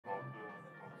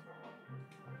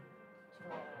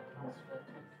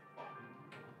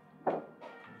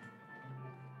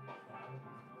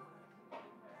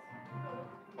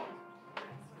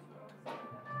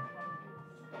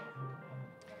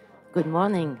Good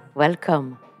morning,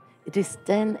 welcome. It is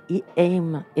 10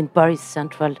 a.m. in Paris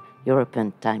Central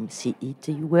European Time, CET.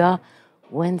 We are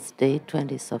Wednesday,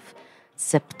 20th of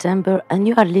September, and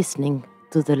you are listening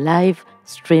to the live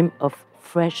stream of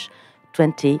Fresh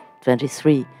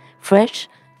 2023. Fresh,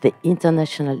 the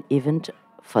international event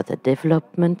for the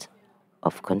development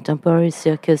of contemporary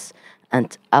circus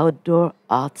and outdoor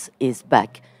arts is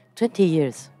back. 20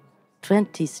 years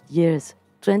 20 years,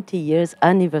 20 years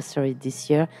anniversary this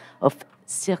year of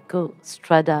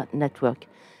Circostrada network.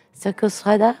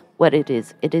 Circostrada, what it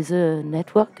is a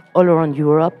network all around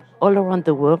Europe, all around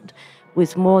the world,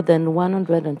 with more than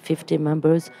 150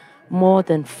 members, more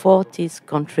than 40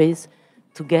 countries,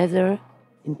 together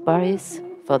in Paris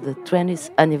for the 20th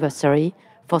anniversary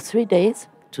for 3 days,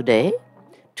 today,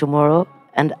 tomorrow,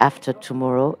 and after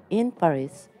tomorrow in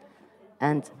Paris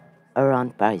and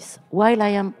around Paris. While I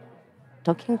am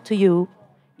talking to you,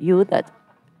 you that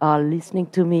are listening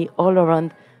to me all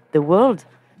around the world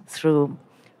through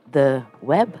the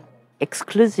web,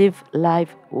 exclusive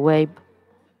live web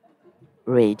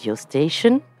radio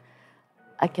station.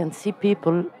 I can see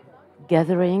people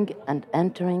gathering and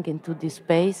entering into this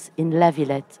space in La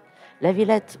Villette. La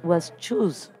Villette was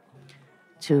chosen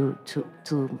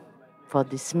for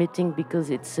this meeting because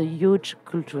it's a huge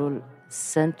cultural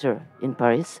center in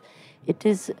Paris. It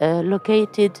is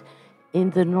located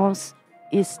in the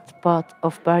northeast part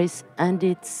of Paris, and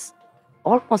it's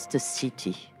almost a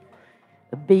city,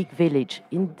 a big village.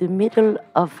 In the middle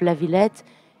of La Villette,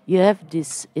 you have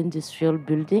this industrial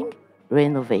building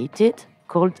renovated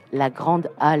called La Grande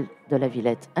Halle de la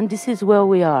Villette. And this is where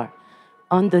we are,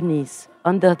 underneath,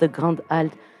 under the Grande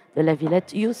Halle de la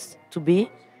Villette. Used to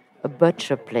be a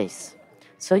butcher place.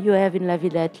 So you have in La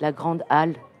Villette, La Grande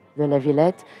Halle de la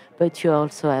Villette, but you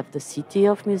also have the City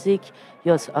of Music,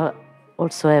 you also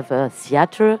have a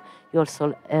theater, you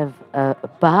also have a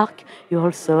park, you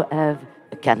also have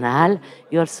a canal,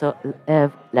 you also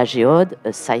have La Géode,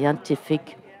 a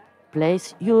scientific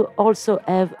place. You also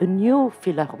have a new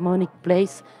philharmonic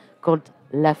place called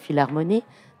La Philharmonie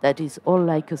that is all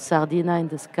like a sardina in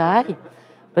the sky.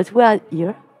 But we are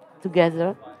here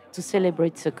together to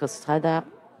celebrate Circostrada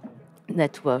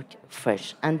network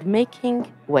fresh and making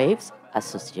waves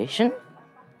association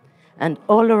and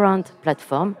all around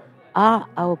platform are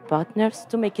our partners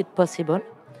to make it possible.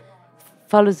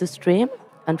 Follow the stream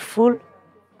and full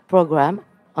program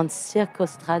on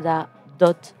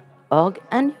circostrada.org,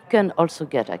 and you can also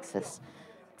get access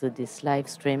to this live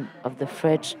stream of the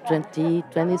Fresh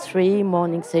 2023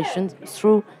 morning sessions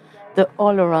through the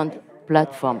all around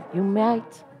platform. You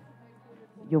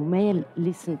may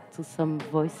listen to some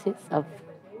voices of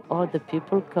all the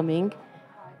people coming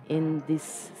in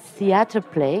this theater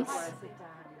place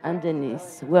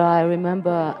underneath, where I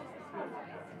remember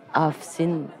I've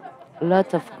seen a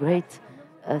lot of great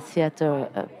theater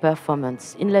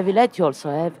performance. In La Villette, you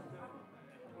also have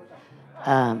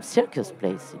circus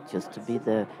place. It used to be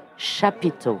the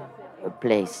Chapiteau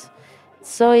place.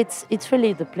 So it's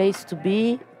really the place to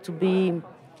be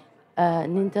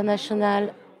an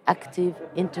international, active,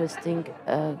 interesting,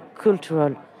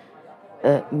 cultural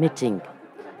meeting.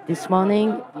 This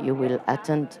morning, you will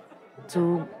attend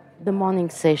to the morning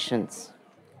sessions.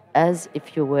 As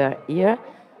if you were here,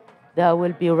 there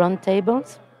will be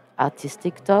roundtables,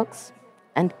 artistic talks,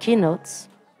 and keynotes.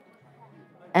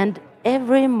 And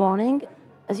every morning,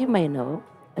 as you may know,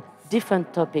 a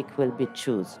different topic will be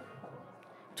chosen.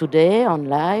 Today, on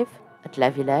live at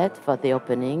La Villette for the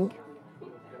opening,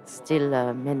 still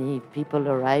many people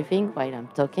arriving while I'm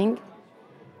talking.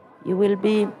 You will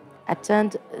be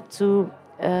attend to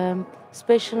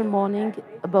special morning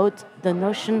about the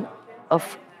notion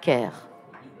of care.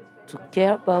 To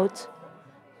care about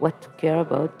what to care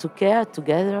about, to care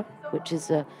together, which is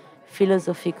a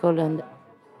philosophical and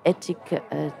ethic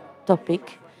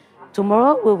topic.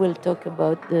 Tomorrow we will talk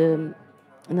about the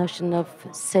notion of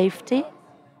safety,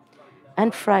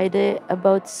 and Friday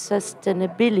about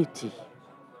sustainability.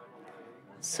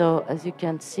 So as you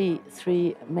can see,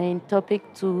 three main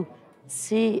topics to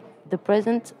see the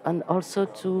present and also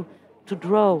to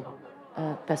draw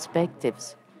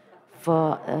perspectives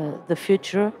for the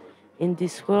future in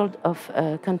this world of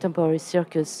contemporary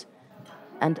circus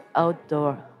and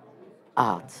outdoor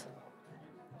art.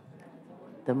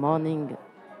 The morning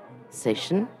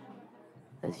session,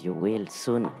 as you will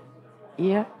soon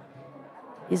hear,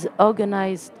 is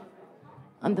organized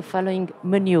on the following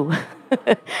menu.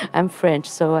 I'm French,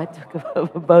 so I talk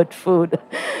about food.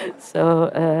 So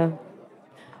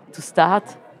to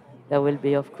start, there will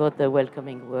be, of course, the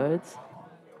welcoming words.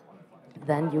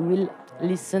 Then you will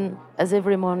listen, as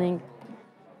every morning,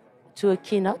 to a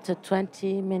keynote, a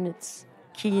 20 minutes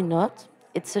Keynote.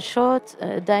 It's a short,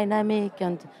 dynamic,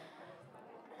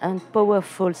 and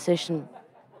powerful session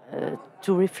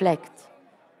to reflect.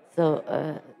 So,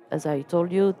 as I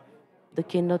told you, the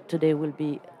keynote today will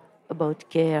be about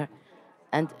care,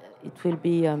 and it will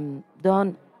be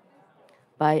done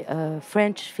by a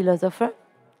French philosopher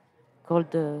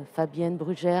called Fabienne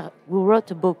Brugère, who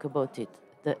wrote a book about it,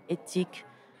 The Ethic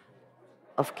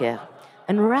of Care.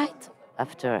 And right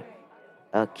after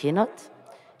a keynote,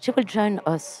 she will join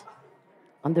us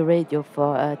on the radio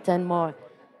for 10 more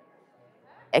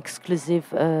exclusive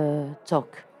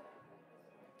talk.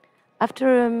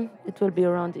 After it will be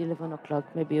around 11 o'clock,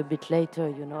 maybe a bit later,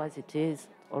 you know, as it is,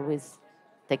 always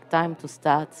take time to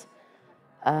start.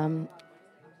 A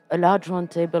large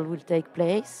roundtable will take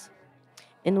place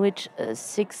in which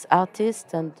 6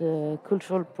 artists and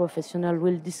cultural professionals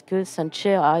will discuss and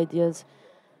share ideas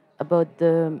about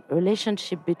the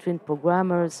relationship between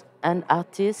programmers and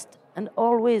artists, and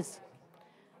always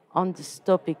on this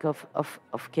topic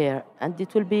of care. And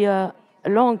it will be a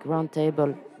long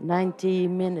roundtable, 90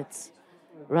 minutes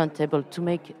roundtable, to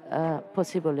make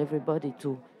possible everybody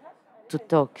to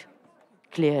talk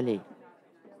clearly.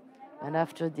 And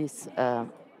after this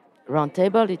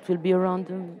roundtable, it will be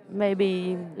around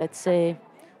maybe, let's say,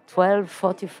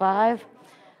 12:45.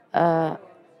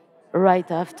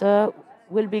 Right after,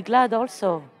 we'll be glad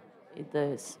also in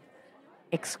this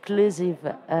exclusive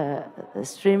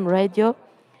stream radio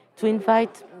to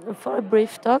invite for a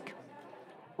brief talk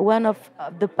one of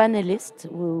the panelists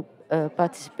who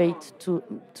participate to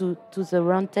the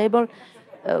roundtable,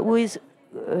 who is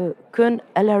Koen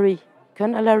Allary.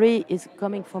 Koen Allary is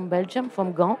coming from Belgium,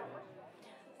 from Gand,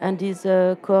 and is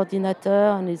a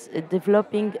coordinator and is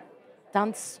developing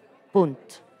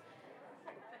Tanzpunt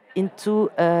into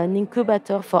an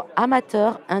incubator for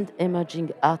amateur and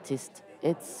emerging artists.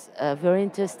 It's very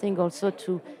interesting also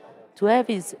to have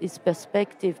his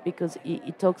perspective, because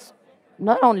he talks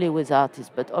not only with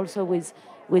artists but also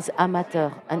with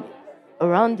amateur. And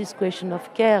around this question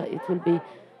of care, it will be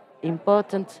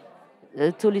important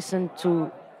to listen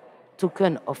to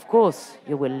Koen. Of course,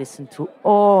 you will listen to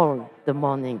all the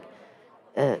morning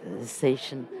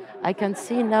session. I can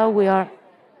see now we are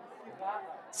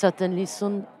certainly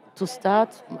soon to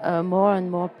start. More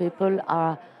and more people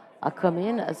are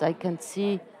coming. As I can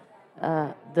see,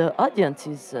 the audience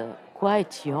is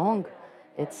quite young.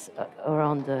 It's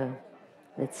around,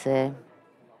 let's say,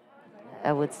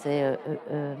 I would say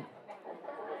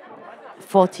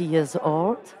 40 years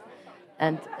old,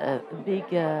 and a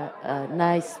big,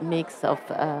 nice mix of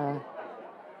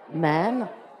men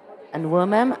and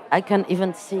women. I can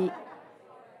even see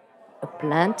a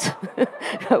plant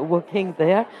walking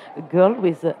there, a girl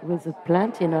with a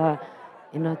plant in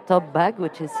her top bag,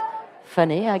 which is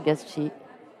funny. I guess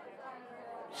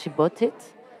she bought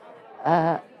it.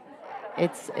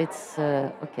 It's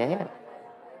okay,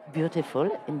 beautiful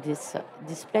in this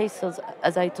place. So,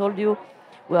 as I told you,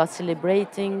 we are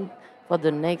celebrating for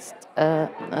the next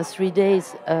 3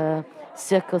 days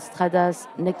Circostrada's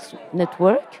next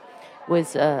network,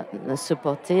 with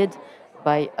supported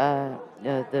by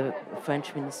the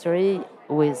French Ministry,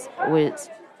 with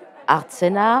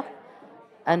ARTCENA,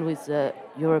 and with the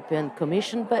European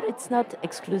Commission. But it's not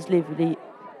exclusively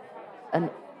an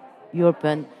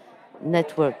European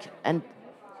network. And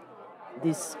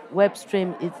this web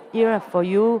stream is here for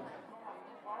you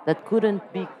that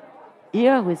couldn't be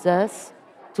here with us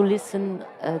to listen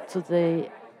to the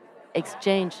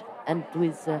exchange. And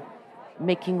with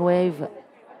Making Wave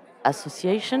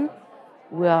Association,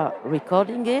 we are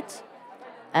recording it,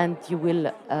 and you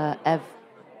will have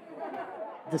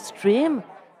the stream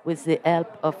with the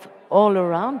help of all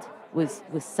around, with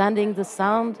sending the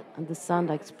sound, and the sound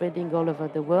like spreading all over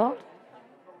the world.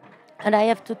 And I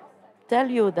have to tell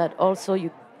you that also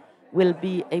you will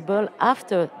be able,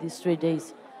 after these 3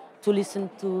 days, to listen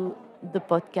to the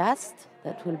podcast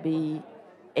that will be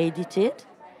edited,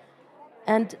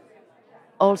 and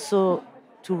also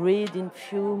to read in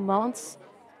few months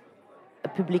a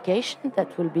publication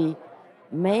that will be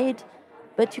made.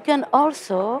 But you can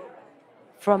also,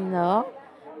 from now,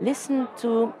 listen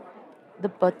to the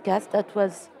podcast that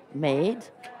was made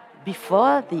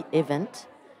before the event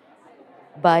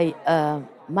by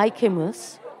Mike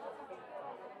Emus,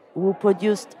 who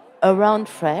produced Around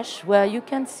Fresh, where you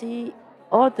can see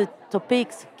all the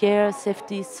topics, care,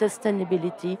 safety,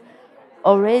 sustainability,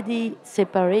 already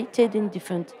separated in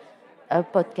different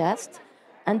podcasts,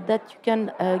 and that you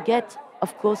can get,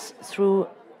 of course, through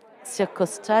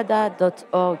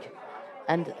circostrada.org,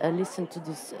 and listen to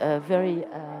this very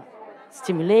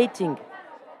stimulating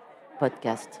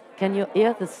podcast. Can you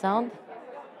hear the sound?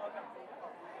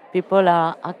 People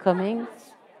are coming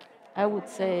I would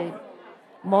say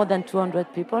more than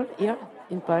 200 people here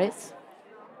in Paris.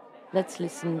 Let's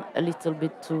listen a little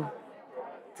bit to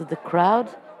the crowd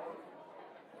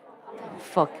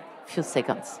for a few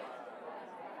seconds.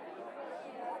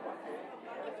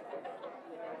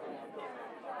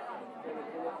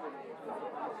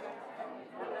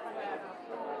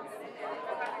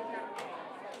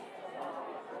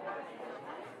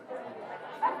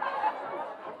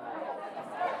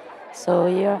 So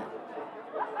here,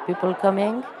 people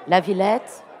coming. La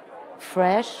Villette,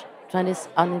 fresh, 20th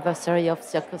anniversary of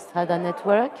Circostrada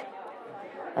network.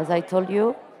 As I told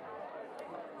you,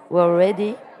 we're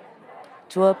ready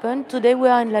to open. Today we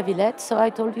are in La Villette, so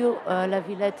I told you La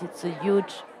Villette, it's a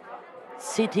huge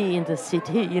city in the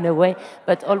city in a way,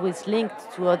 but always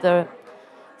linked to other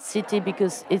city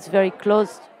because it's very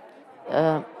close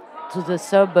to the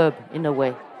suburb in a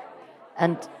way.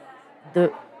 And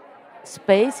the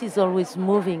space is always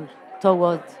moving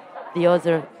towards the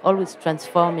other, always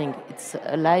transforming. It's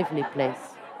a lively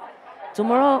place.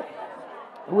 Tomorrow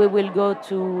we will go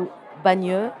to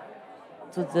Bagneux,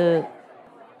 to the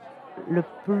le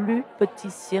plus petit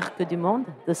cirque du monde,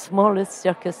 the smallest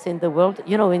circus in the world.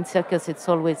 You know, in circus it's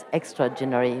always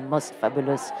extraordinary, most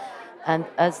fabulous. And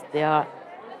as they are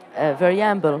very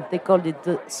humble, they called it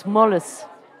the smallest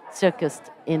circus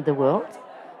in the world.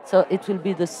 So it will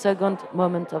be the second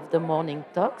moment of the morning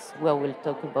talks, where we'll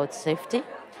talk about safety.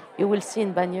 You will see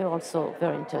in Bagneux also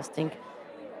very interesting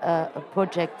a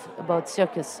project about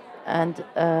circus and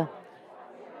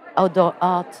outdoor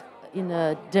art in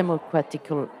a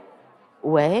democratical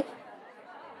way.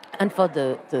 And for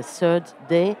the third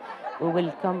day, we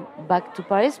will come back to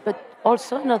Paris, but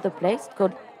also another place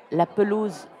called La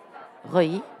Pelouse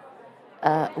Reuilly,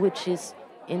 which is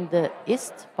in the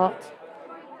east part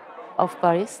of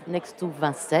Paris, next to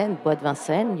Vincennes, Bois de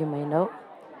Vincennes, you may know.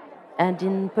 And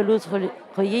in Pelouse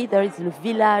Reuilly, there is le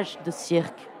village de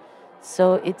cirque.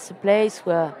 So it's a place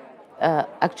where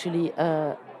actually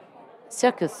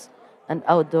circus and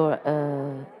outdoor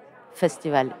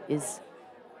festival is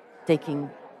taking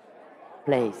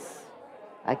place.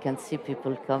 I can see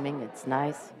people coming. It's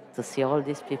nice to see all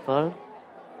these people.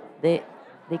 They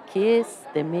kiss,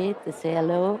 they meet, they say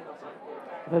hello.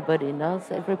 Everybody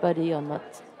knows everybody, or not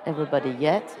everybody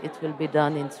yet. It will be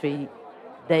done in 3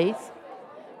 days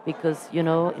because, you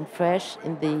know, in fresh,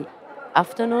 in the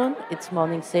afternoon, it's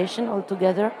morning session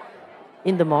altogether.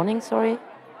 In the morning, sorry.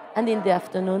 And in the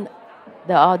afternoon,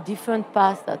 there are different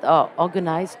paths that are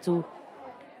organized to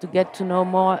get to know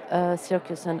more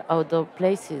circus and outdoor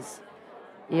places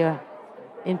here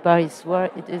in Paris, where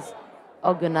it is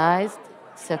organized,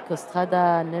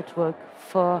 Circostrada network,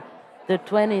 for the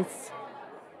 20th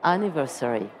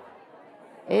anniversary.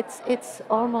 It's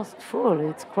almost full.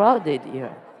 It's crowded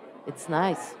here. It's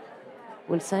nice.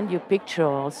 We'll send you a picture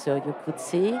also you could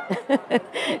see.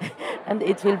 And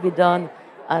it will be done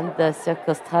on the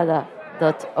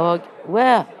circostrada.org,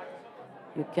 where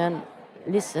you can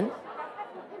listen,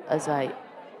 as I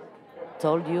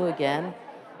told you again,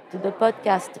 to the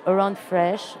podcast Around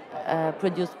Fresh,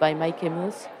 produced by Mike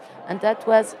Emus, and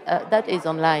that is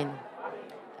online,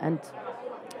 and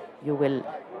you will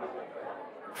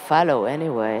follow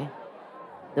anyway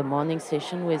the morning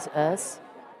session with us.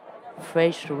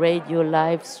 Fresh radio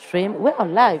live stream. We are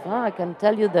live, huh? I can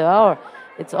tell you the hour.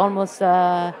 It's almost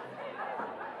 20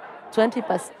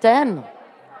 past 10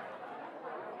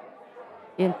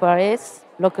 in Paris,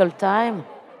 local time.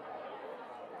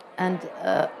 And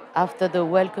after the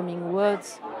welcoming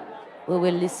words, we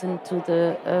will listen to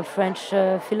the French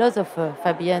philosopher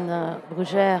Fabienne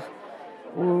Brugère,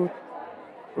 who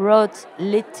wrote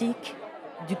L'éthique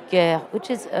du care, which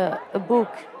is a book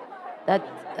that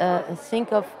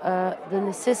think of the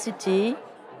necessity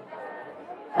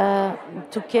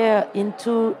to care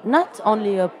into not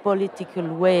only a political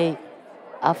way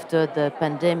after the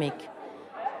pandemic,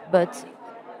 but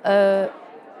a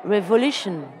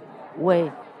revolution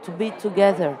way to be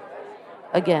together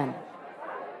again.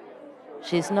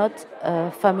 She's not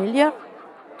familiar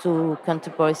to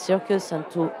contemporary circus and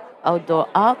to outdoor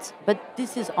arts, but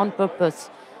this is on purpose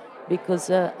because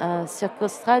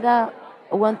Circostrada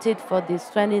wanted for this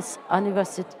 20th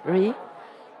anniversary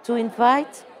to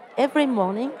invite every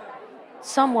morning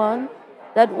someone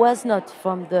that was not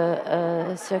from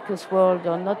the circus world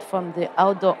or not from the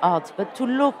outdoor arts, but to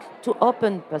look, to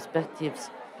open perspectives.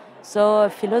 So a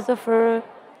philosopher,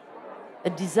 a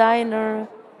designer,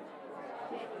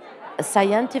 a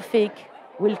scientific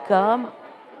will come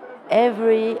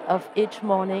every of each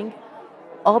morning,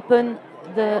 open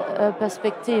the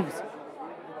perspectives,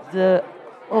 the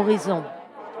horizon,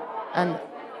 and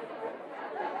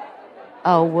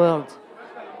our world,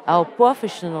 our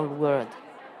professional world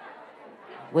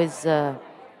with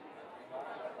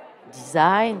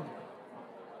design,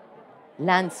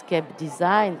 landscape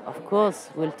design. Of course,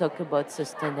 we'll talk about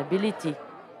sustainability.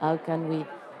 How can we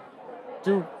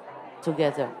do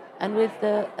together? And with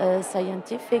the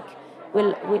scientific,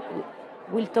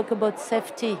 we'll talk about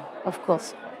safety, of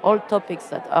course, all topics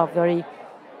that are very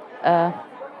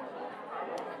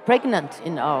pregnant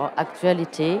in our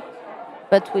actuality,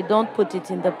 but we don't put it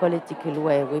in the political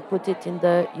way. We put it in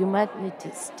the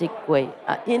humanistic way,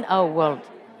 in our world,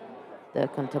 the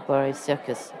contemporary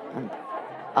circus and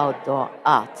outdoor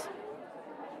art.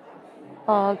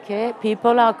 Okay,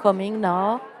 people are coming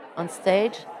now on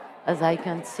stage, as I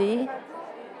can see,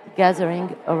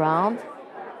 gathering around,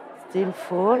 still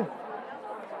full,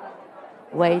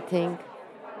 waiting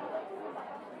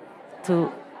to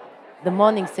the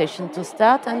morning session to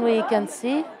start, and we can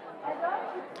see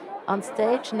on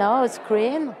stage now a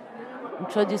screen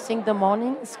introducing the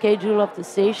morning schedule of the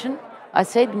session. I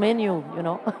said menu, you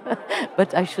know,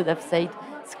 but I should have said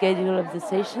schedule of the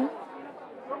session.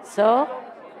 So,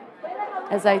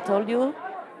 as I told you,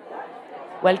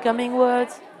 welcoming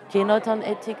words, keynote on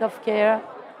ethic of care,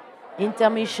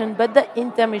 intermission, but the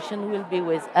intermission will be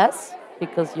with us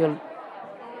because you'll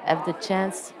have the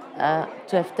chance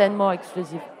to have 10 more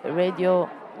exclusive radio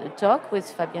talk with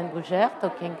Fabienne Bougère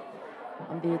talking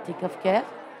on the ethic of care.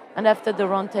 And after the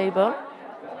roundtable,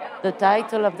 the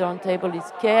title of the roundtable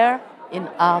is Care in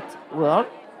Art World.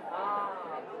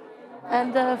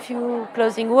 And a few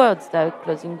closing words. The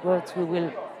closing words we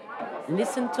will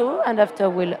listen to, and after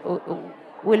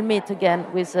we'll meet again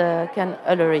with Ken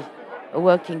Ullery,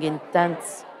 working in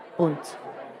Tanzpunt,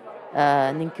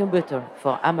 an incubator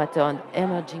for amateur and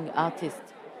emerging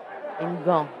artists in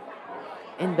Gand,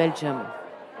 in Belgium.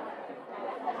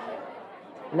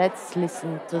 Let's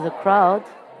listen to the crowd.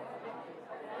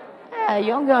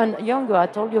 Younger and younger, I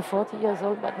told you 40 years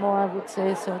old, but more I would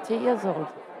say 30 years old.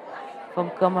 From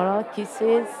Comoros,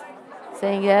 kisses,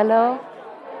 saying hello.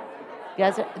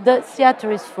 The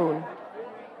theater is full.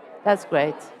 That's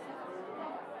great.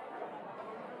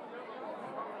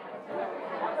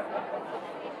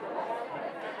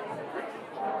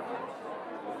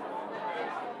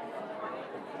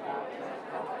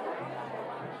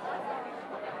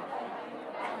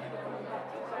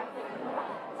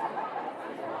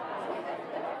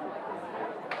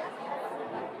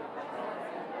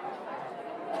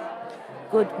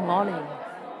 Good morning.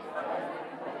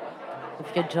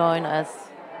 If you join us,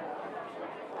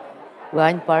 we are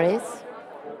in Paris.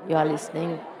 You are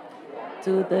listening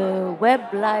to the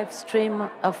web live stream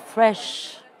of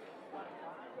Fresh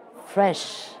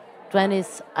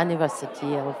 20th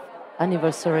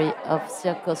anniversary of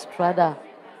Circostrada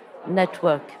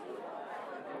network.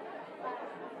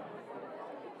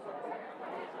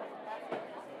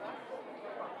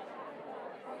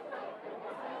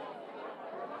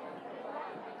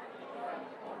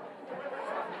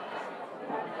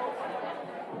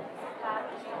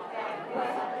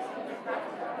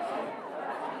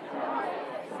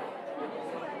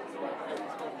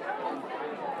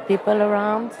 People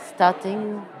around,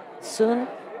 starting soon,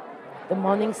 the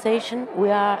morning session. We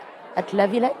are at La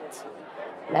Villette.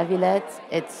 La Villette,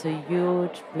 it's a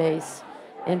huge place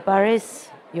in Paris.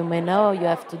 You may know, you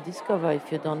have to discover if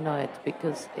you don't know it,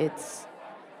 because it's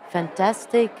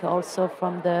fantastic also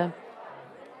from the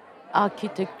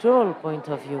architectural point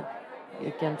of view.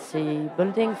 You can see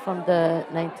buildings from the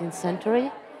 19th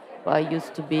century, where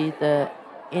used to be the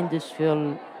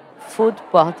industrial food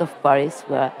part of Paris,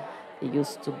 where there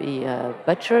used to be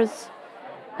butchers,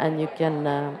 and you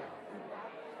can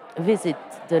visit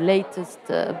the latest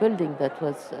building that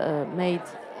was made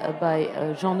by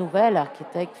Jean Nouvel,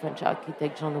 architect, French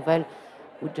architect Jean Nouvel,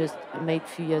 who just made a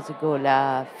few years ago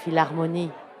La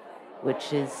Philharmonie,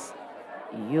 which is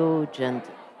huge and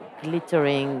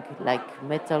glittering like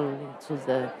metal into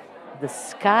the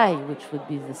sky, which would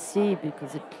be the sea,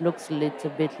 because it looks a little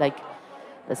bit like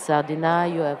a Sardinia.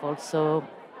 You have also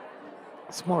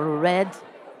small red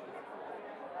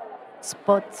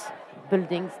spot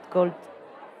buildings called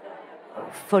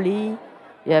Folie.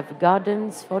 You have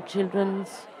gardens for children.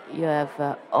 You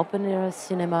have open air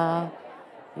cinema.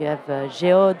 You have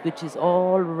Géode, which is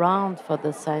all round for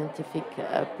the scientific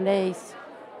place.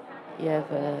 You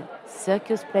have a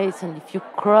circus place, and if you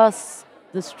cross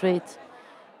the street,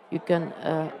 you can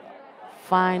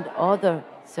find other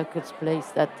circus place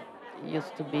that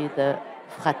used to be the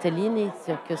Fratellini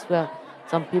circus, where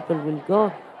some people will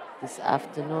go this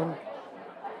afternoon.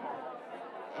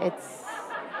 It's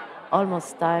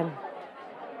almost time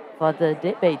for the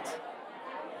debate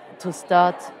to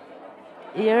start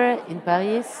here in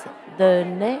Paris. The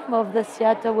name of the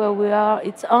theater where we are,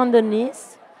 it's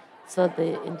underneath, so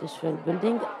the industrial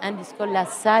building, and it's called La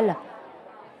Salle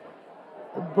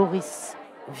Boris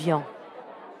Vian.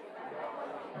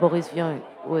 Boris Vian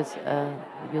was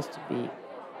used to be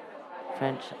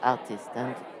French artist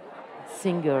and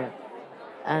singer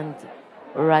and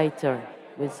writer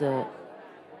with a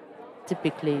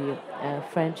typically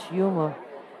French humor,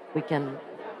 we can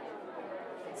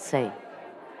say.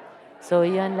 So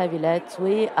here in La Villette,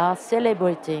 we are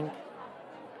celebrating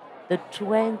the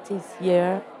 20th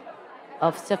year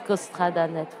of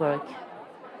Circostrada network.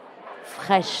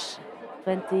 Fresh,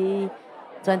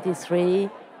 2023.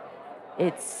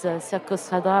 It's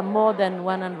Circostrada, more than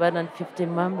 150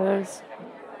 members,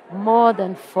 more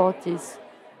than 40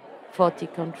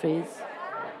 countries.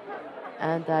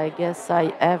 And I guess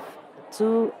I have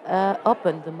to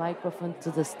open the microphone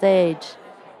to the stage.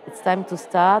 It's time to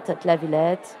start at La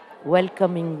Villette.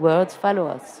 Welcoming words, follow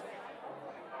us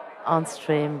on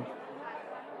stream.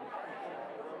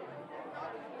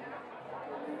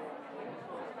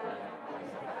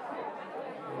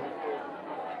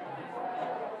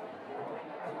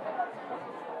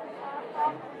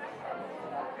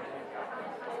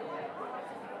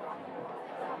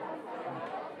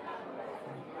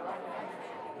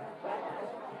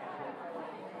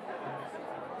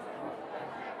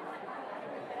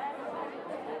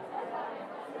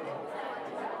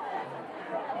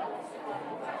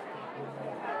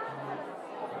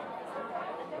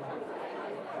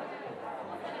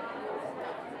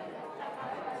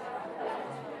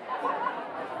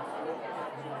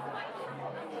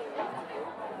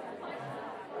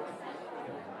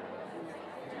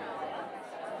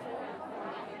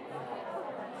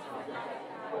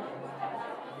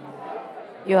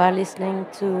 You are listening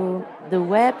to the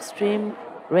web stream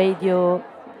radio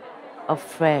of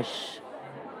Fresh.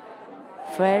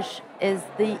 Fresh is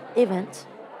the event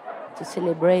to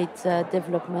celebrate the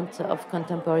development of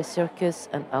contemporary circus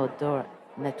and outdoor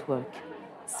network.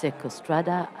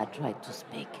 Circostrada, I tried to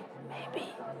speak, maybe.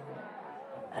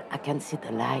 I can see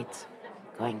the light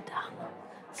going down.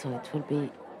 So it will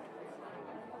be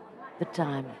the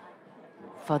time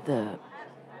for the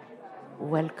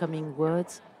welcoming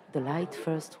words. The light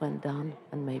first went down,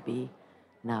 and maybe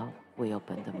now we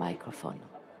open the microphone.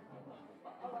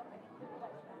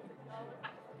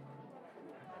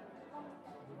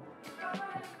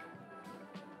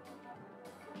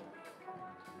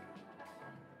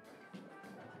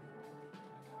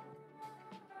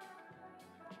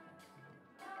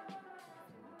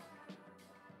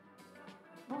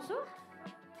 Bonjour.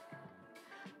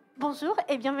 Bonjour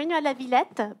et bienvenue à La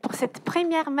Villette pour cette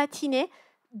première matinée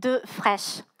de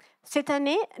Fresh. Cette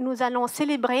année, nous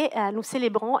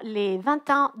célébrons les 20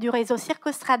 ans du réseau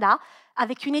Circostrada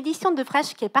avec une édition de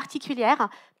Fresh qui est particulière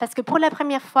parce que pour la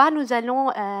première fois, nous allons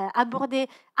aborder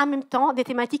en même temps des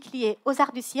thématiques liées aux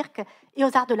arts du cirque et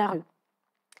aux arts de la rue.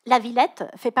 La Villette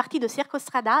fait partie de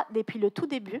Circostrada depuis le tout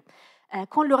début,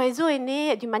 quand le réseau est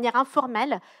né d'une manière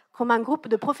informelle, comme un groupe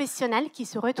de professionnels qui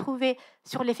se retrouvaient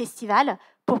sur les festivals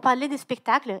pour parler des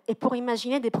spectacles et pour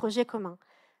imaginer des projets communs.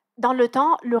 Dans le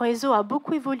temps, le réseau a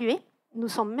beaucoup évolué. Nous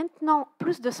sommes maintenant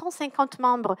plus de 150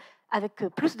 membres avec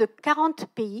plus de 40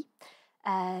 pays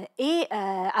et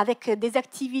avec des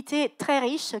activités très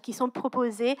riches qui sont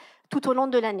proposées tout au long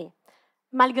de l'année.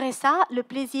 Malgré ça, le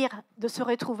plaisir de se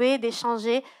retrouver,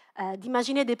 d'échanger,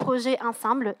 d'imaginer des projets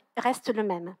ensemble reste le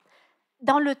même.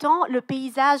 Dans le temps, le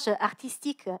paysage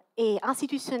artistique et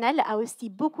institutionnel a aussi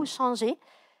beaucoup changé.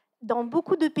 Dans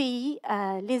beaucoup de pays,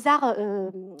 les arts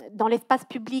dans l'espace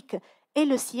public et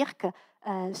le cirque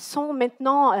sont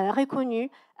maintenant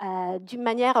reconnus d'une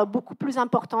manière beaucoup plus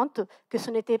importante que ce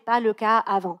n'était pas le cas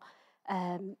avant.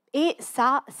 Et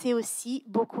ça, c'est aussi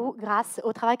beaucoup grâce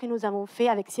au travail que nous avons fait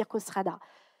avec Circostrada.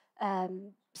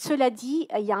 Cela dit,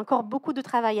 il y a encore beaucoup de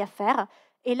travail à faire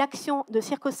et l'action de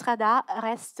Circostrada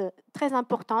reste très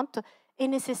importante et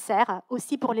nécessaire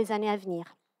aussi pour les années à venir.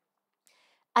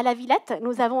 À La Villette,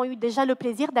 nous avons eu déjà le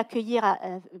plaisir d'accueillir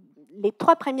les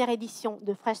 3 premières éditions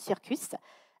de Fresh Circus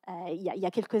il y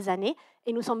a quelques années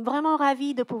et nous sommes vraiment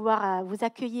ravis de pouvoir vous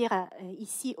accueillir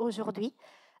ici aujourd'hui.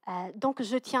 Donc,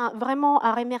 je tiens vraiment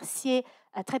à remercier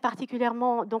très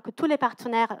particulièrement donc, tous les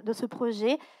partenaires de ce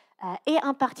projet et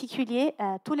en particulier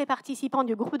tous les participants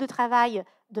du groupe de travail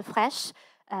de Fresh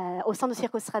au sein de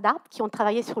Circostrada qui ont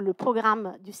travaillé sur le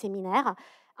programme du séminaire,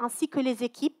 ainsi que les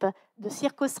équipes de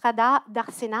Circostrada,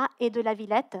 d'ARTCENA et de La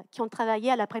Villette qui ont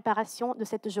travaillé à la préparation de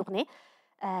cette journée.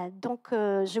 Donc,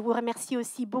 je vous remercie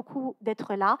aussi beaucoup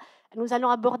d'être là. Nous allons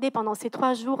aborder pendant ces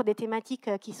 3 jours des thématiques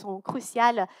qui sont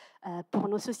cruciales pour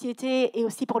nos sociétés et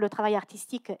aussi pour le travail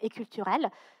artistique et culturel.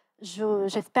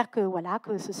 J'espère que, voilà,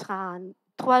 que ce sera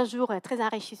 3 jours très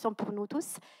enrichissants pour nous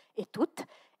tous et toutes.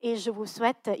 Et je vous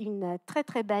souhaite une très,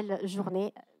 très belle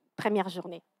journée, première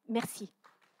journée. Merci.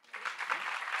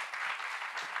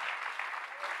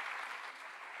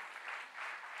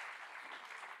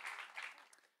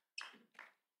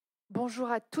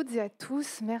 Bonjour à toutes et à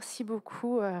tous. Merci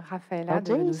beaucoup, Raffaella,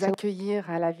 de nous accueillir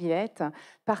à la Villette,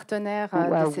 partenaire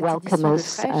de cette édition de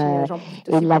Fresh. Et j'en profite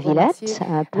aussi pour remercier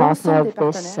l'ensemble des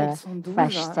partenaires. Ils sont 12.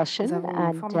 Nous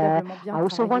avons formidablement bien I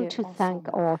also want to travaillé thank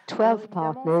ensemble. our 12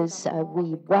 partners.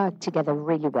 We work together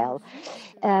really well.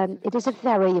 It is a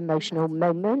very emotional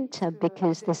moment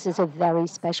because this is a very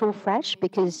special Fresh,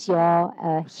 because you're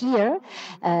here,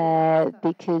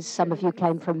 because some of you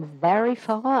came from very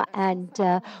far, and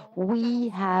we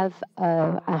have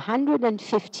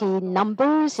 150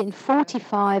 numbers in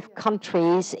 45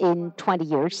 countries in 20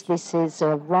 years. This is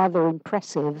rather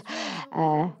impressive.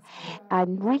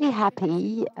 I'm really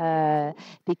happy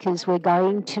because we're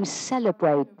going to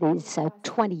celebrate these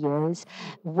 20 years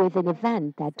with an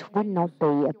event that will not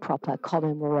be a proper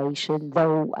commemoration,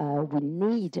 though we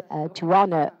need to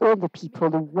honor all the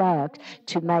people who worked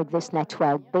to make this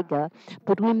network bigger.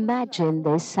 But we imagine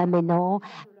this seminar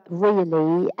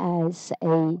really as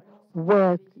a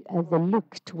work, the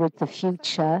look toward the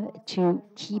future, to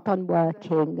keep on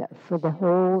working for the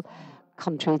whole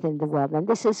countries in the world. And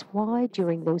this is why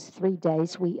during those 3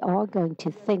 days we are going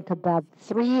to think about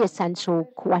 3 essential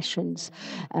questions.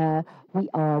 We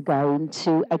are going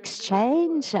to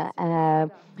exchange,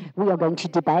 we are going to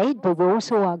debate, but we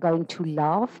also are going to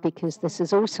laugh, because this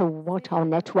is also what our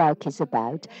network is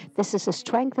about. This is the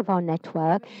strength of our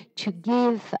network, to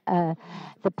give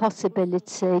the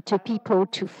possibility to people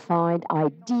to find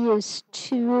ideas,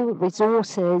 tools,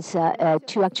 resources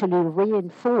to actually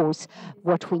reinforce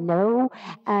what we know.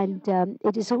 And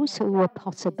it is also a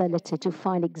possibility to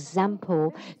find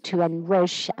example to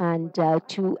enrich and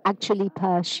to actually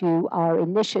pursue our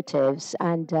initiatives.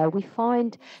 And we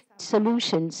find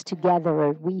solutions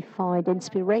together, we find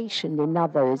inspiration in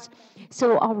others.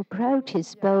 So our approach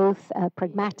is both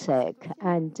pragmatic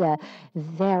and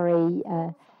very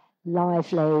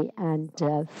lively and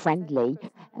friendly.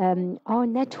 Our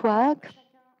network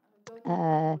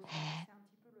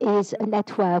is a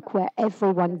network where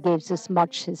everyone gives as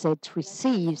much as it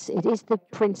receives. It is the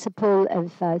principle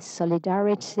of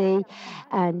solidarity,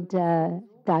 and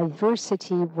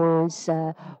diversity was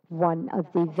one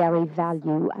of the very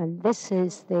value, and this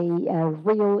is the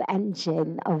real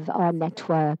engine of our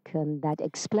network, and that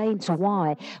explains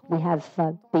why we have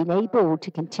been able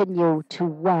to continue to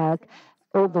work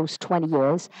all those 20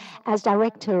 years. As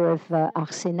director of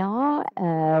ARTCENA,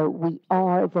 we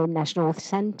are the National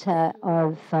Center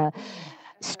of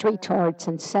Street Arts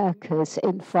and Circus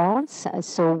in France.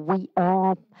 So we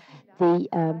are the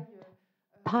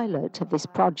pilot of this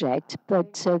project,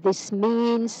 but this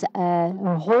means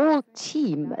a whole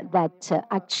team that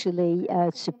actually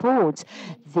supports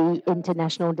the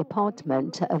international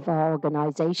department of our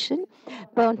organization.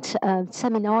 But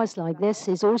seminars like this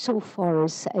is also for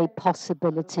us a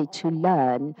possibility to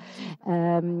learn,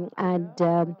 and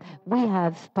we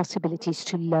have possibilities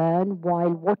to learn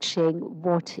while watching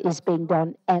what is being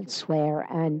done elsewhere,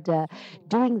 and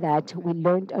doing that we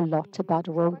learned a lot about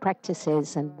our own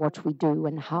practices and what we do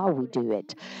and how we do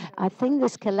it. I think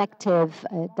this collective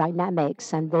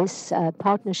dynamics and this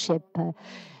partnership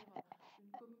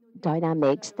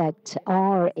dynamics that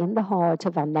are in the heart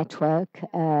of our network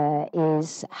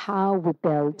is how we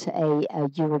built a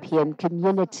European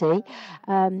community.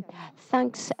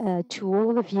 Thanks to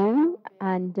all of you,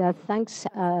 and thanks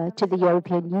to the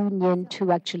European Union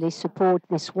to actually support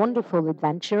this wonderful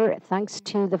adventure. Thanks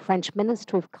to the French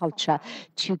Ministry of Culture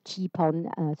to keep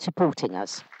on supporting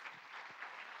us.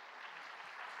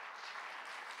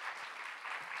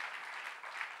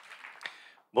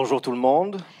 Bonjour tout le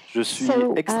monde, je suis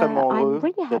extrêmement heureux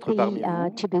d'être parmi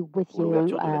vous pour l'ouverture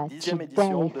de la 10e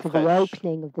édition de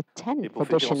Fresh et pour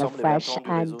fêter ensemble les 20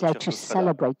 ans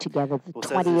du réseau Circostrada. Pour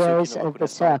celles et ceux qui ne me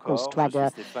connaissent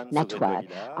pas encore,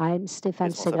 I'm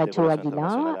Stéphane Segreto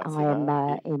Aguilar. I am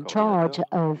in charge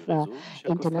of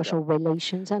international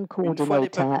relations and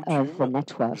coordinator of the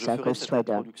network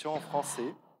Circostrada.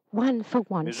 One for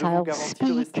once, I'll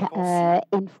speak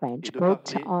in French,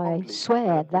 but I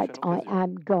swear that I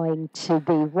am going to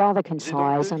be rather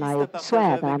concise, and I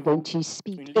swear that I'm going to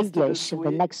speak English on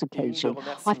the next occasion.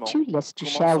 I have 2 lists to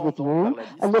share with you,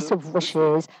 a list of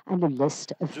wishes and a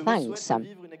list of thanks.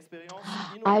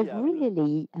 I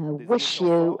really wish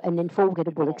you an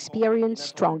unforgettable experience,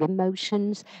 strong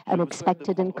emotions,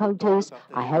 unexpected encounters.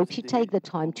 I hope you take the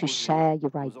time to share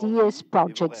your ideas,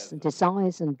 projects,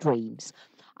 desires, and dreams.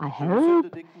 I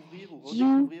hope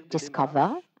you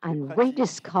discover and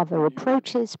rediscover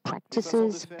approaches,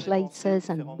 practices, places,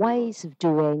 and ways of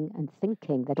doing and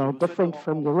thinking that are different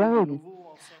from your own.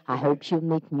 I hope you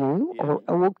meet new or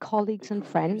old colleagues and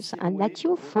friends and that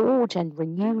you forge and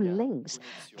renew links,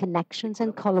 connections,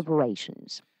 and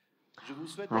collaborations.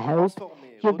 I hope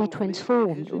you'll be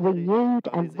transformed, renewed,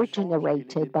 and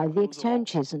regenerated by the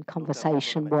exchanges and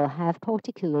conversation we'll have,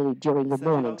 particularly during the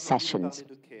morning sessions.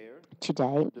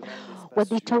 Today, we'll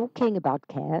be talking about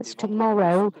cares,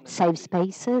 tomorrow, safe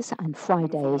spaces, and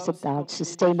Fridays about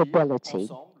sustainability.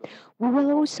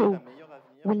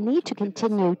 We need to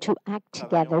continue to act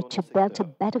together to build a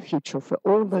better future for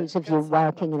all those of you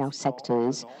working in our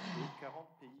sectors.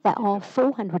 There are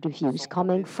 400 of you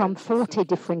coming from 40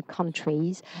 different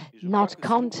countries, not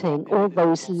counting all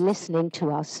those listening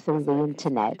to us through the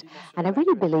internet. And I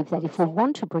really believe that if we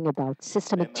want to bring about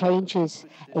systemic changes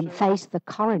and face the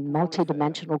current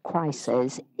multidimensional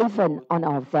crisis, even on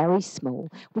our very small,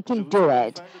 we can do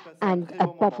it. And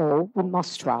above all, we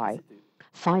must try.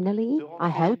 Finally, I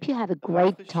hope you have a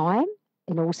great time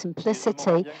in all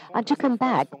simplicity and to come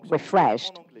back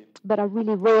refreshed. But I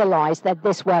really realize that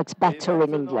this works better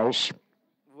in English.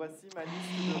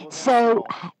 So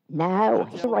now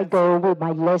here I go with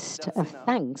my list of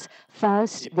thanks.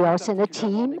 First, the ARTCENA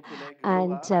team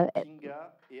and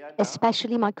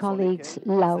especially my colleagues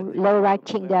Laura,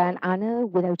 Kinga and Anna,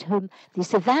 without whom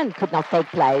this event could not take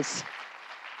place.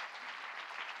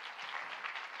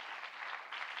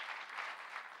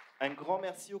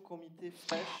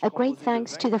 A great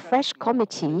thanks to the FRESH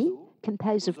committee,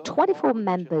 composed of 24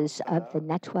 members of the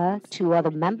network, to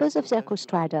other members of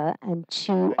Circostrada, and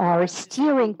to our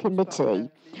steering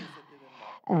committee.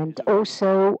 And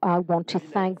also, I want to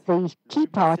thank the key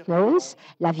partners,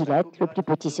 La Villette, le plus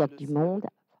petit cirque du monde.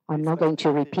 I'm not going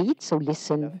to repeat, so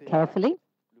listen carefully.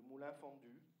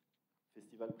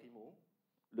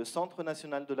 Le Centre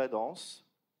National de la Danse,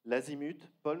 l'Azimut,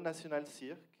 Pôle National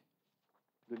Cirque,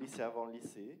 le lycée avant le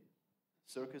lycée,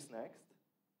 Circus Next,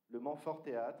 le Montfort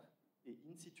Théâtre et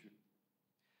In Situ.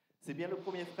 C'est bien le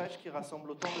premier FRESH qui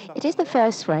rassemble autant de partenaires. It is the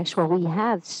first FRESH where we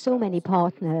have so many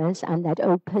partners and that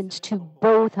opens to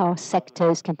both our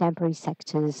sectors, contemporary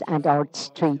sectors, and art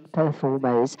street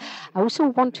performers. I also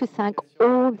want to thank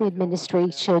all the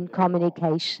administration,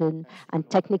 communication, and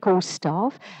technical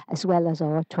staff, as well as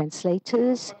our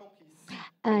translators,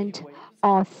 and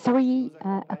our three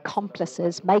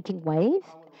accomplices making wave.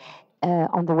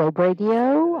 On the web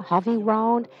radio, Harvey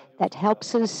Round, that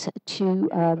helps us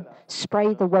to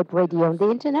spray the web radio on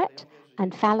the internet,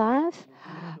 and Falav,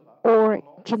 or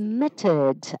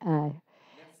committed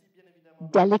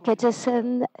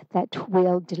delicatessen that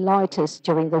will delight us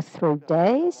during the 3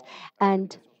 days,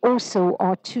 and also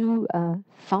our two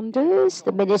funders,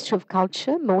 the Ministry of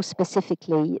Culture, more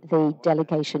specifically the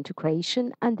Delegation to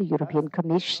Creation, and the European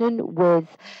Commission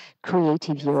with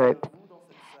Creative Europe.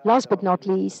 Last but not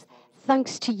least,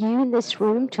 thanks to you in this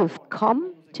room to have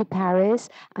come to Paris,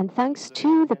 and thanks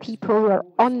to the people who are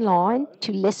online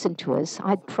to listen to us.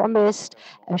 I promised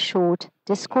a short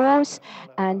discourse,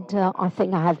 and I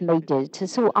think I have made it.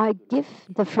 So I give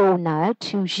the floor now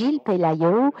to Gilles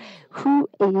Pelayo, who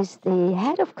is the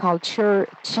head of culture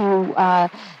to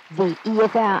the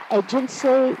EACA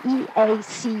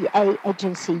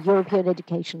agency, European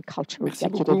Education Culture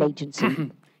Executive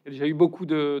Agency. Il y a eu beaucoup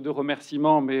de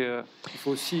remerciements, mais il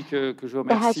faut aussi que je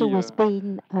remercie les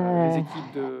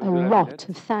équipes de la lot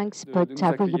of thanks, but I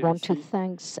really want to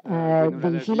thank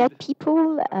the Villette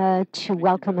people to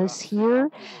welcome us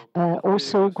here.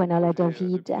 Also, Gwenola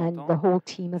David and the whole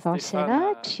team of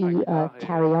ARTCENA to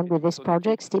carry on with this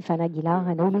project. Stéphane Aguilar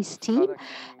and all his team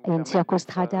in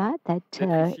Circostrada that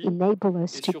enable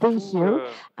us to be here.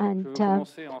 And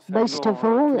most of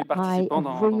all, I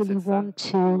really want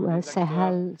to say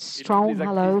strong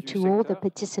hello to all the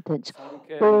participants,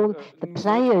 all the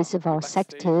players of our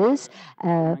sectors,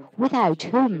 without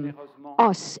whom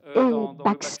us in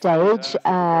backstage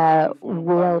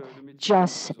will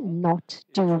just not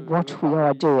do what we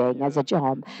are doing as a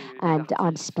job. And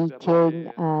I'm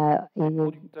speaking,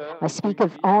 I speak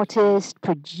of artists,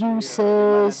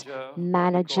 producers,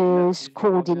 managers,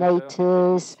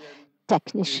 coordinators,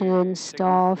 technicians,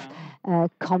 staff,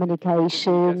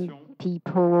 communication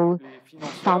people,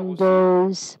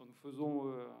 funders.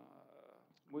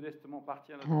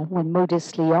 We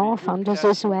modestly are funders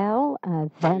as well,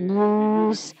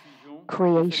 venues,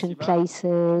 creation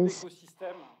places,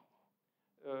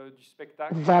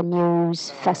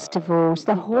 venues, festivals,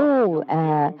 the whole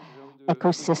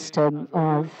ecosystem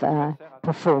of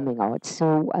performing arts.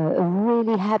 So a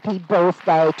really happy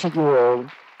birthday to you all.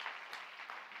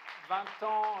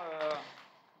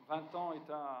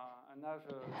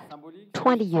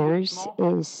 20 years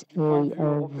is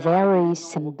a very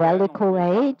symbolical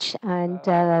age, and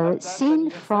seen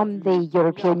from the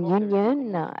European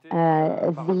Union,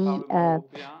 the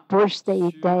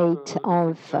birthday date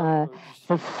of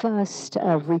the first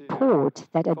report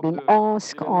that had been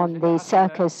asked on the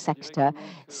circus sector.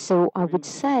 So I would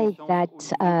say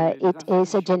that it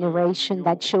is a generation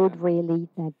that showed really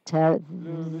that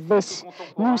this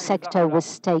new sector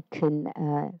was taken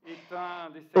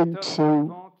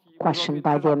into question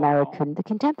by the American. The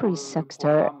contemporary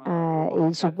sector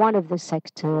is one of the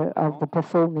sector of the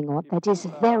performing art that is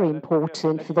very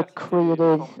important for the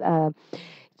Creative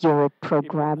Europe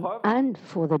program and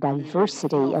for the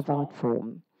diversity of art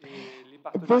form.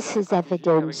 This is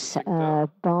evidenced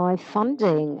by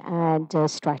funding and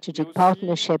strategic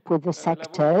partnership with the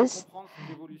sectors,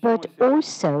 but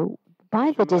also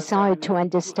by the desire to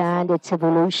understand its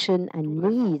evolution and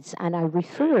needs. And I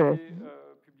refer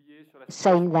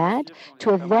saying that to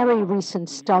a very recent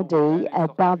study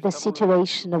about the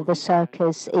situation of the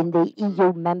circus in the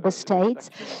EU member states.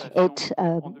 It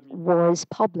was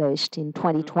published in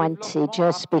 2020,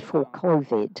 just before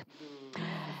COVID.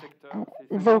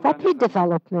 The rapid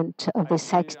development of the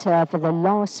sector over the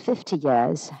last 50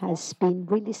 years has been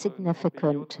really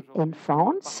significant in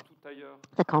France,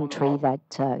 the country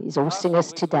that is hosting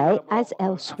us today, as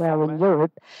elsewhere in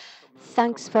Europe,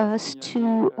 thanks first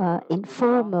to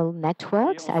informal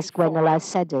networks, as Gwenola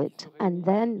said it, and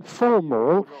then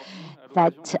formal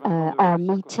that are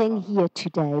meeting here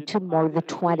today to mark the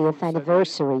 20th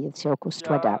anniversary of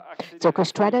Circostrada.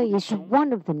 Circostrada is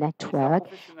one of the networks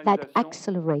that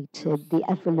accelerated the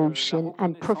evolution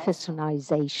and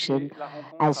professionalization,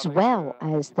 as well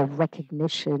as the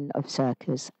recognition of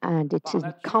circus and its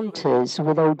encounters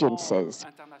with audiences.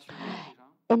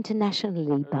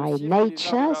 Internationally, by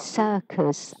nature,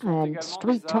 circus and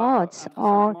street arts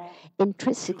are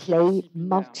intrinsically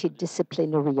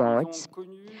multidisciplinary arts,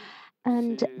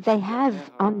 and they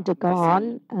have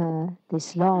undergone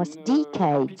this last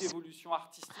decades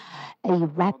a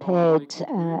rapid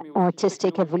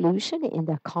artistic evolution in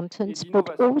their contents, but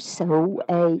also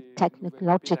a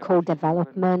technological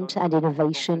development and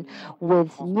innovation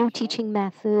with new teaching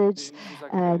methods,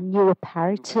 new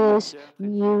apparatus,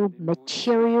 new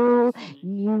material,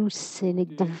 new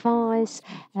scenic device,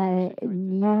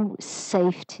 new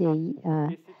safety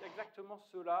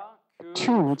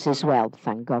tools as well,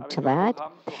 thank God to that.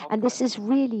 And this is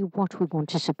really what we want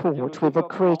to support with the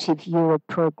Creative Europe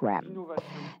program.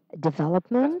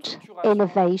 Development,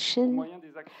 innovation,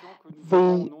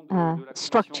 the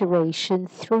structuration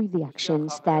through the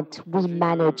actions that we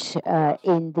manage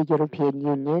in the European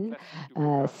Union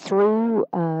through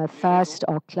first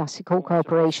our classical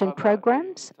cooperation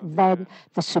programs, then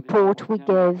the support we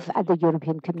give at the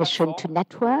European Commission to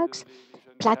networks,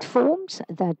 platforms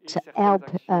that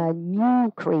help new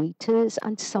creators,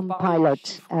 and some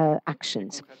pilot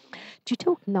actions. To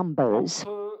talk numbers,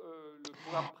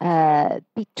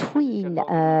 between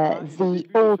the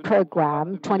old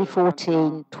program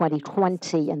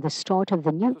 2014-2020 and the start of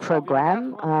the new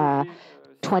program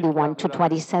 21 to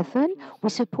 27, we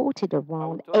supported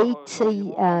around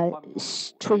 80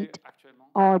 street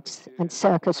arts and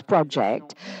circus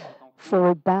projects for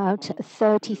about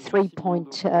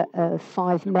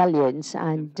 33.5 million,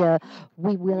 and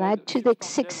we will add to the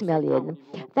 6 million.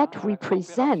 That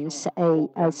represents a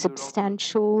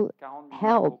substantial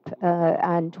help,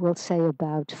 and we'll say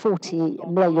about 40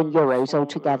 million euros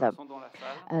altogether.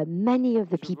 Many of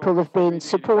the people who have been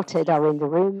supported are in the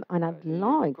room, and I'd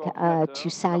like to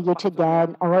salute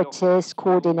again artists,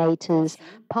 coordinators,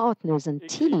 partners, and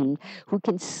team who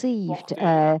conceived,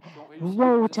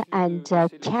 wrote, and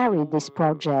carried this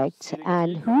project,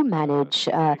 and who managed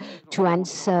to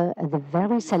answer the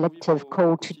very selective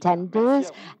call to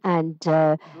tenders and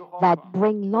that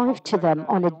bring life to them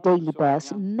on a daily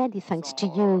basis. Many thanks to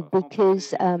you,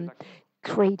 because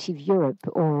Creative Europe,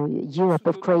 or Europe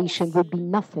of Creation, would be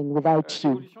nothing without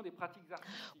you.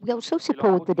 We also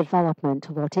support the development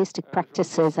of artistic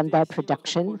practices and their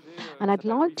production, and I'd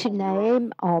like to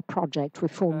name our project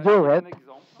Reform Europe.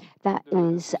 That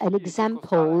is an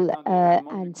example,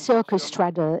 and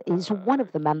Circostrada is one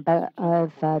of the members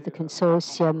of the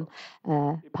consortium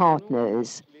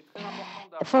partners.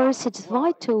 For us, it's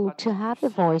vital to have the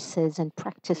voices and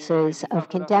practices of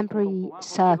contemporary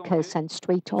circus and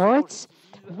street arts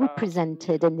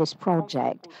represented in this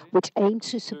project, which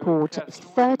aims to support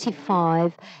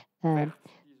 35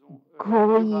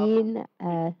 green,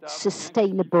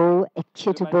 sustainable,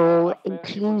 equitable,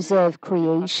 inclusive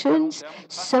creations,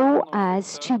 so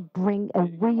as to bring a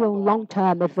real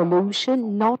long-term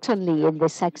evolution, not only in the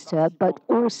sector, but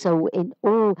also in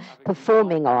all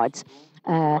performing arts.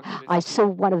 I saw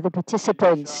one of the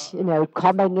participants,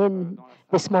 coming in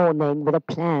this morning with a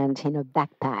plant in a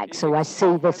backpack. So I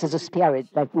see this as a spirit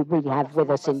that we really have with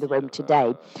us in the room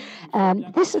today.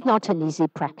 This is not an easy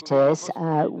practice.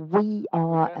 We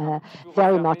are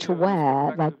very much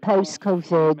aware that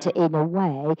post-COVID, in a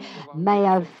way, may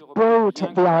have brought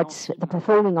the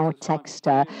performing arts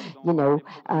sector,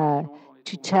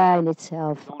 to turn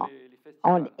itself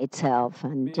on itself.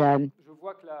 And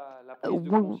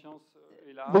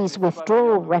these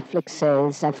withdrawal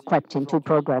reflexes have crept into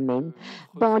programming,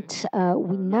 but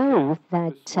we know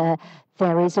that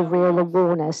there is a real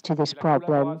awareness to this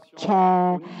problem,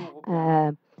 care,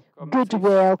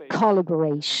 goodwill,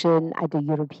 collaboration at the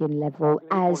European level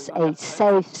as a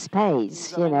safe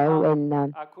space,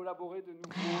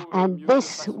 and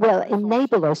this will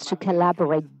enable us to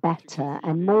collaborate better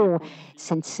and more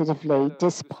sensitively,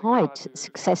 despite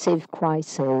successive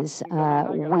crises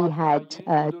we had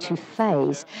to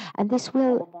face. And this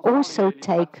will also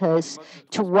take us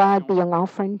to work beyond our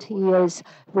frontiers,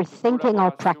 rethinking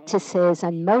our practices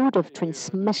and mode of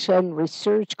transmission,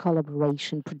 research,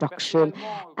 collaboration, production,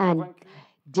 and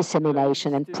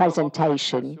dissemination and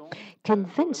presentation.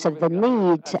 Convinced of the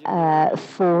need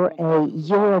for a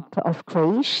Europe of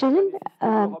creation,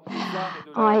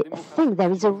 I think there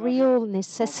is a real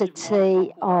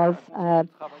necessity of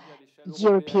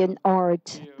European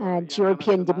art and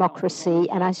European democracy,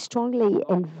 and I strongly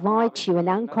invite you and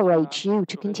encourage you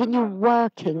to continue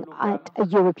working at a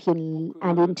European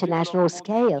and international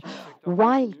scale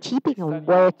while keeping on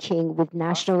working with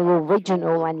national,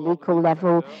 regional and local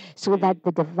level, so that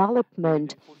the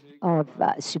development of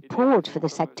support for the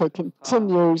sector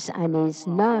continues and is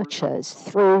nurtured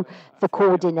through the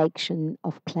coordination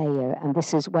of player, and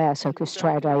this is where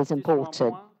Circostrada is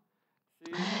important.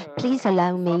 Please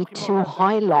allow me to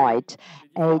highlight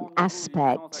an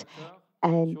aspect,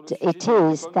 and it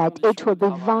is that it will be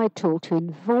vital to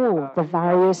involve the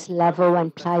various level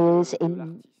and players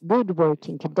in good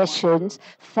working conditions,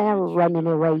 fair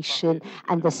remuneration,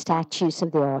 and the status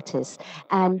of the artists.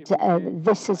 And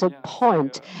this is a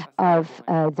point of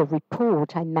the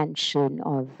report I mentioned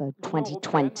of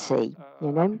 2020,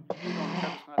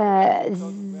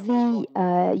 the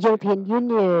European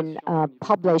Union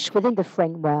published within the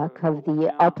framework of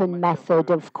the open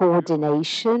method of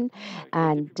coordination,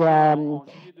 and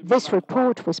this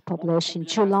report was published in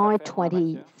July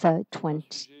 23rd,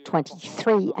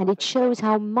 2023, and it shows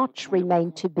how much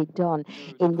remains to be done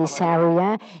in this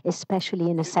area, especially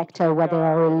in a sector where there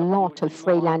are a lot of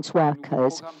freelance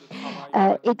workers.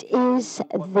 It is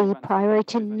the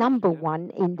priority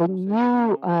 #1 in the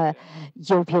new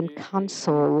European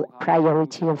Council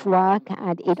priority of work,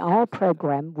 and in our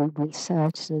program we will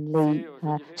certainly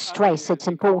stress it's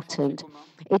important.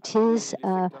 It is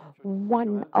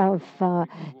one of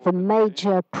the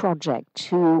major projects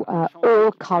to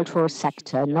all cultural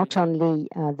sector, not only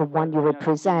the one you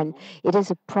represent. It is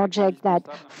a project that,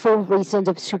 for reasons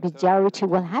of subsidiarity,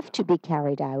 will have to be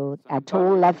carried out at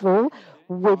all levels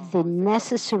with the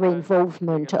necessary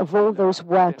involvement of all those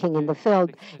working in the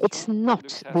field. It's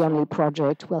not the only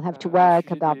project. We'll have to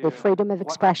work about the freedom of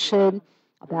expression,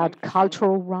 about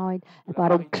cultural rights,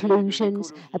 about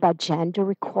inclusions, about gender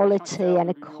equality and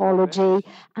ecology,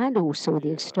 and also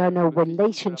the external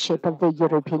relationship of the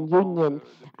European Union.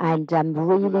 And I'm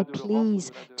really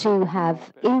pleased to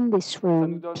have in this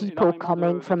room people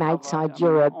coming from outside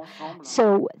Europe.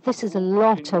 So this is a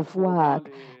lot of work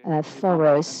for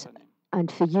us and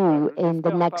for you in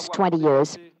the next 20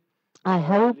 years. I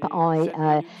hope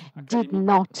I did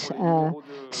not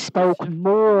spoke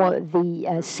more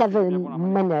the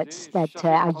 7 minutes that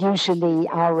are usually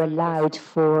allowed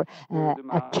for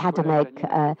academic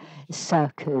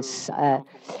circus.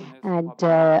 And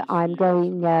I'm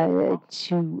going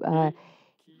to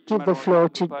give the floor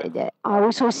to, I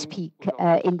also speak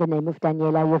in the name of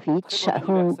Daniela Jovic,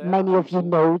 who many of you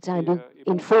know, and who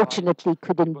unfortunately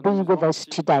couldn't be with us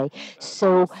today.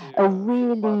 So a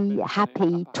really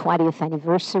happy 20th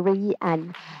anniversary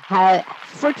and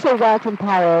fruitful work in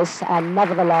Paris, and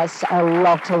nevertheless a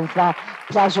lot of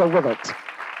pleasure with it.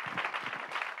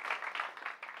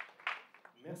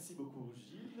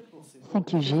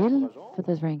 Thank you, Gilles, for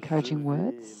those very encouraging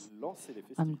words.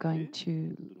 I'm going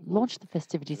to launch the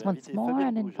festivities once more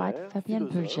and invite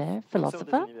Fabienne Berger,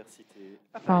 philosopher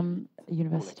from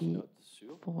University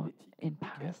in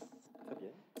Paris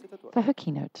for her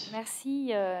keynote.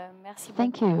 Merci, merci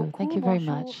Thank beaucoup. Thank you very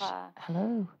much.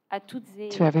 Hello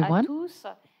to everyone.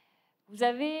 Vous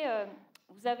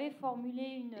avez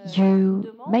formulé you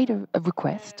made a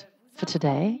request for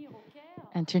today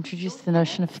and to introduce the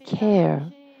notion of care,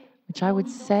 which I would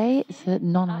say is a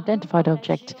non-identified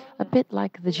object, a bit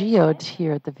like the geode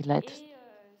here at the Villette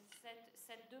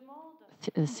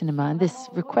cinema. And this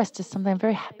request is something I'm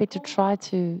very happy to try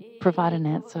to provide an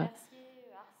answer.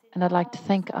 And I'd like to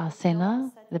thank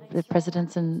ARTCENA, the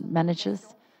presidents and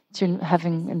managers, to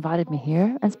having invited me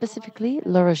here, and specifically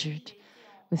Laura Jude,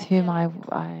 with whom I've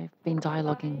been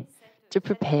dialoguing to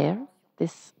prepare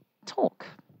this talk.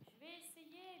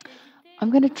 I'm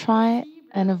going to try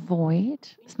and avoid,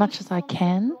 as much as I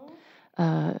can,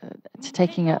 to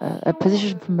taking a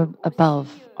position from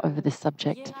above over this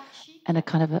subject and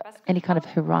any kind of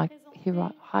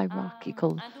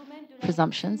hierarchical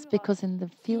presumptions, because in the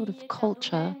field of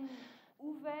culture,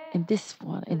 in this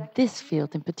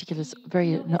field in particular, is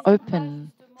an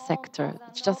open sector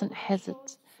which doesn't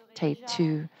hesitate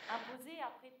to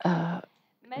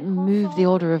move the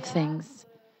order of things.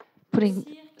 Putting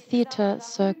theatre,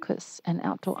 circus, and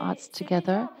outdoor arts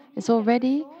together is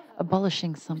already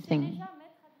abolishing something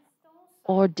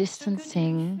or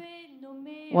distancing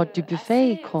what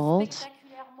Dubuffet called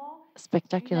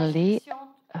spectacularly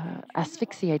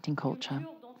asphyxiating culture,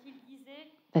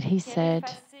 that he said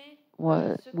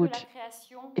would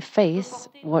efface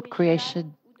what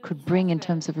creation could bring in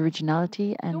terms of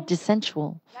originality and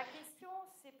dissensual.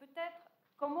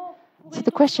 So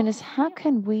the question is, how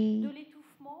can we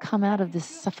come out of this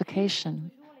suffocation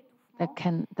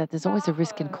that there's always a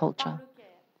risk in culture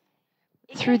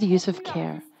through the use of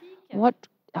care? What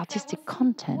artistic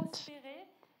content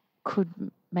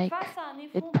could make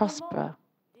it prosper,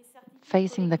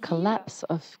 facing the collapse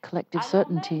of collective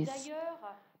certainties,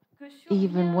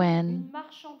 even when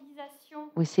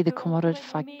we see the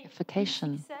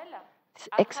commodification, this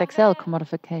XXL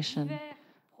commodification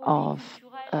of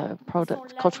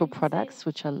cultural products,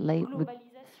 which are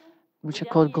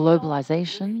called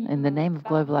globalization, in the name of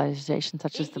globalization,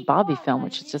 such as the Barbie film,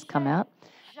 which has just come out,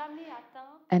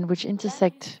 and which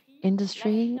intersect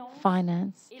industry,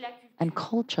 finance, and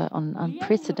culture on an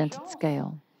unprecedented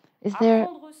scale. Is there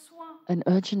an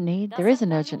urgent need? There is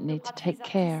an urgent need to take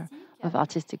care of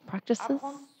artistic practices,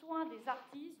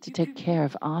 to take care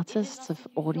of artists, of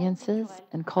audiences,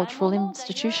 and cultural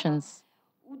institutions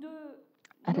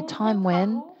at a time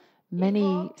when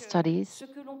many studies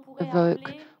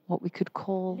evoke what we could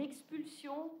call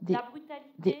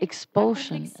the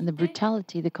expulsion and the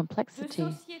brutality, the complexity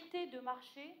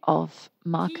of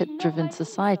market-driven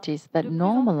societies that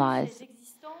normalize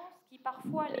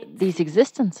these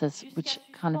existences, which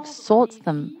kind of sorts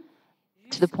them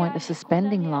to the point of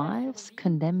suspending lives,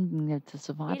 condemning them to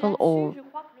survival,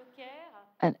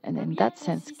 and in that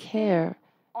sense, care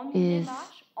is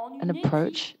an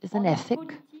approach, is an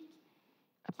ethic,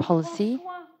 a policy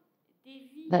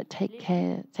that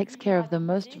takes care of the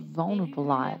most vulnerable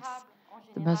lives,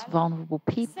 the most vulnerable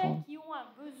people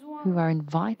who are in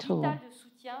vital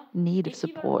need of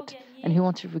support and who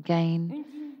want to regain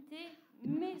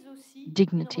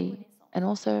dignity and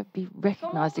also be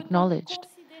recognized, acknowledged.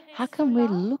 How can we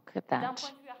look at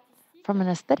that from an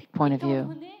aesthetic point of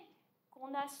view?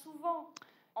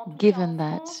 Given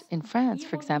that in France,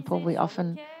 for example, we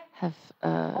often have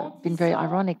been very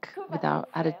ironic with our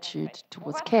attitude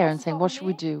towards care and saying, what should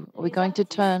we do? Are we going to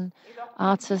turn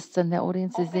artists and their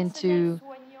audiences into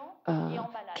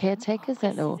caretakers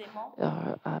or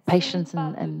patients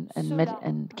and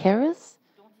carers?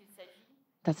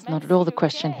 That's not at all the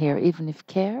question here. Even if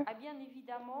care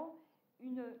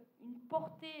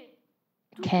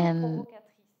can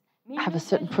have a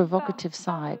certain provocative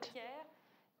side,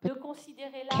 but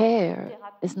care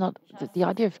is not, the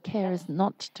idea of care is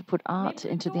not to put art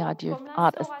into the idea of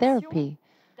art as therapy.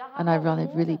 And I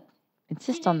really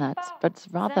insist on that, but it's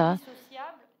rather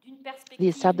the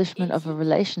establishment of a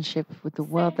relationship with the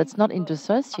world that's not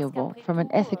indissociable from an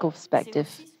ethical perspective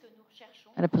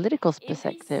and a political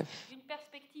perspective,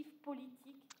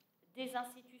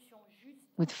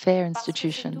 with fair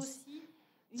institutions.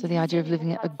 So the idea of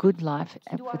living a good life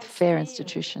with fair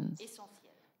institutions.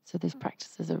 So these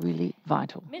practices are really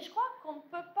vital.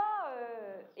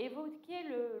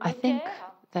 I think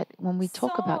that when we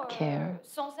talk about care,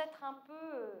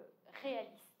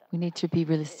 we need to be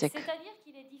realistic.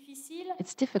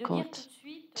 It's difficult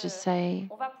to say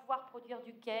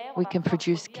we can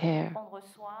produce care,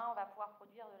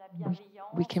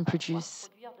 we can produce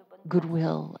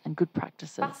goodwill and good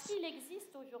practices.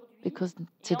 Because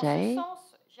today,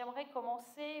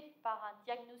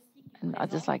 And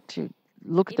I'd just like to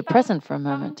look at the present for a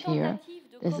moment here.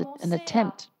 There's an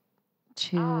attempt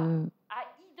to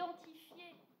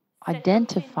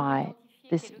identify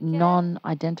this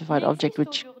non-identified object,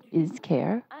 which is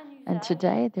care. And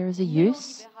today there is a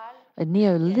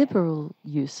neoliberal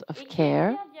use of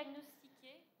care,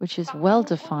 which is well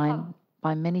defined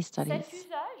by many studies.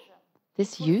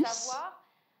 This use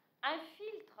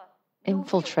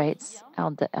infiltrates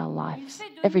our lives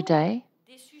every day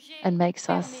and makes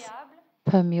us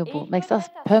permeable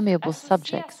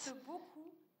subjects,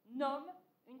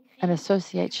 and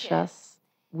associates us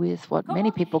with what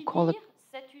many people call a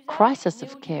crisis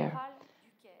of care.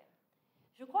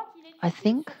 I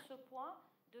think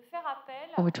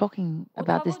when we're talking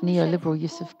about this neoliberal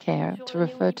use of care, to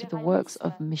refer to the works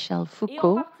of Michel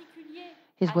Foucault,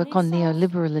 his work on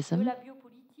neoliberalism,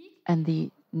 and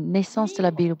the Naissance de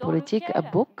la biopolitique, a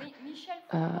book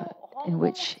in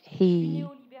which he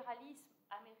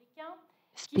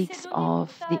speaks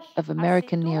of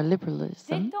American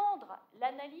neoliberalism,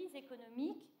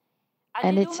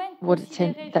 and it's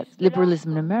that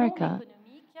liberalism in America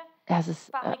has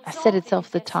set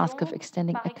itself the task of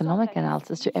extending economic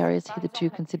analysis to areas hitherto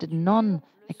considered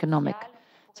non-economic,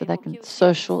 so that can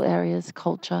social areas,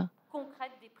 culture,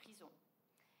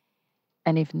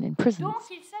 and even in prisons.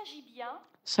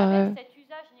 So,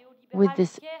 with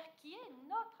this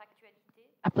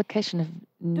application of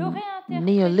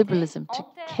neoliberalism to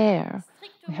care,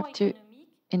 we have to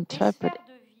interpret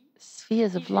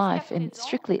spheres of life in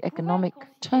strictly economic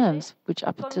terms, which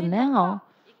up until now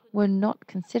were not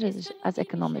considered as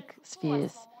economic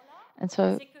spheres. And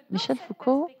so Michel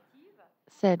Foucault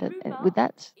said that with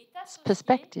that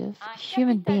perspective,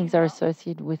 human beings are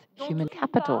associated with human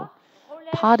capital,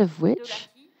 part of which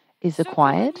is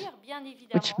acquired,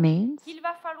 which means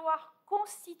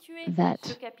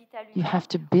that you have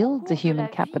to build the human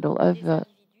capital over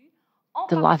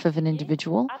the life of an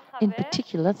individual, in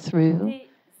particular through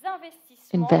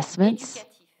investments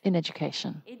in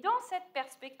education.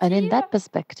 And in that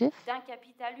perspective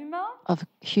of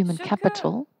human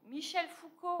capital,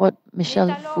 what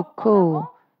Michel Foucault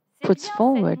puts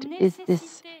forward is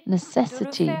this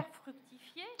necessity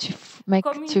to make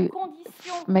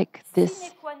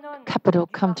this capital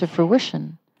come to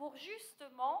fruition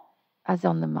as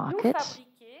on the market,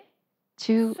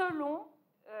 to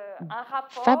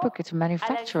fabricate, to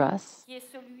manufacture us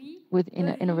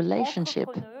in a relationship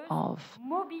of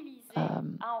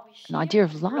an idea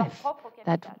of life,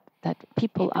 that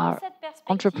people are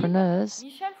entrepreneurs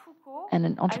and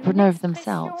an entrepreneur of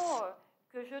themselves,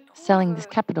 selling this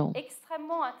capital.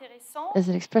 There's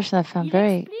an expression I found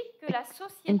very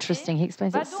interesting. He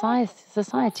explains that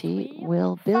society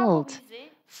will build,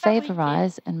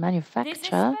 favorize, and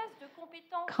manufacture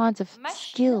kinds of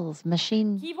skills,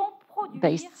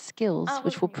 machine-based skills,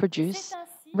 which will produce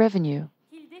revenue.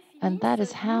 And that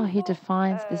is how he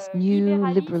defines this new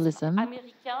liberalism,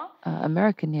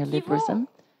 American neoliberalism,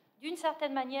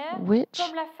 which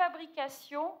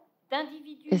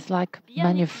is like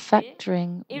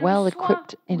manufacturing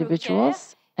well-equipped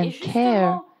individuals, and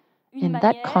care in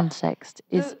that context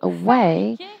is a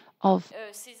way of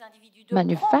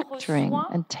manufacturing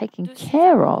and taking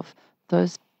care of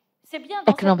those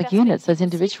economic units, those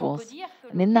individuals.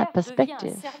 And in that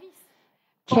perspective,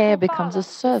 care becomes a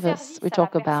service. We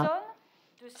talk about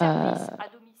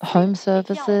home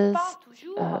services,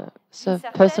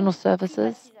 personal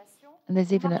services, and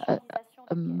there's even a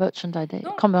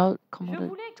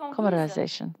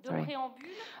commoditization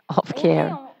of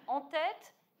care,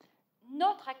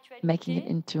 making it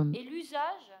into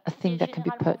a thing that can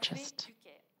be purchased.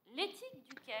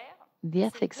 The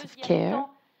ethics of care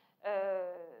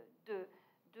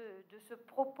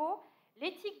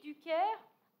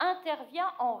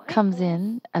comes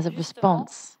in as a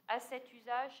response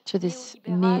to this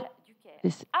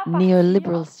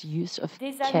neoliberal use of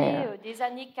care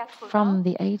from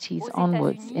the 80s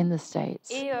onwards in the States.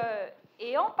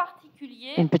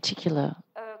 In particular,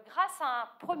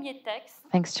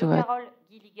 thanks to a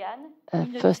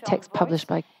first text published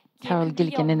by Carol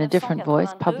Gilligan in a different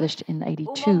voice, published in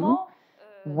 '82,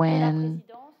 when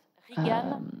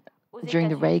during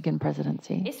the Reagan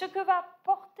presidency.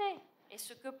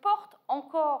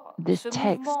 This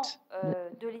text,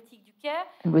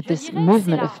 and with this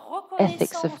movement of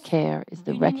ethics of care, is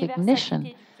the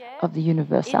recognition of the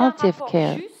universality of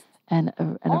care and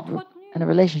a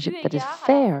relationship that is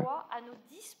fair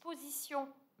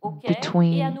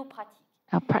between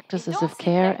our practices of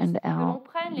care and our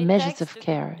measures of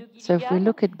care. So if we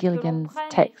look at Gilligan's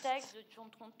texts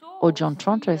or John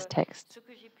Tronto's text,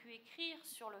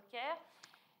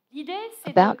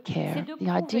 about care. The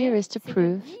idea is to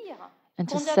prove and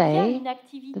to say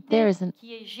that there is an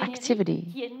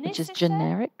activity which is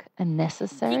generic and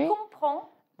necessary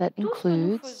that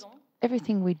includes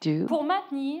everything we do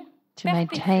to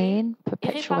maintain,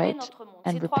 perpetuate,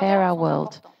 and repair our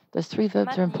world. Those three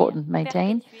verbs are important: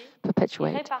 maintain,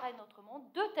 perpetuate,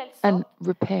 and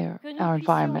repair our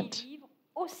environment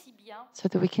so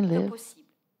that we can live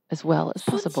as well as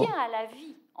possible.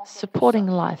 Supporting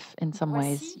life in some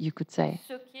ways, you could say.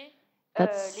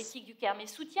 That's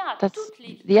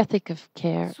the ethic of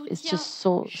care, is just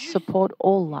support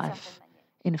all life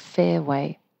in a fair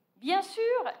way.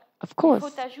 Of course,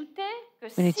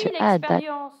 we need to add that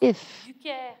if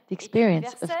the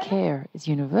experience of care is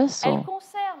universal,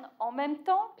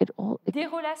 it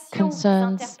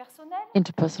concerns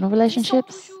interpersonal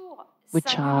relationships,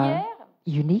 which are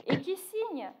unique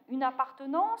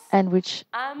and which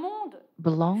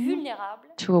belong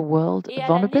to a world of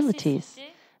vulnerabilities,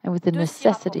 and with the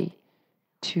necessity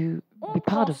to be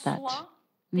part of that.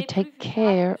 We take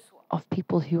care of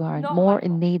people who are more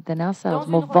in need than ourselves,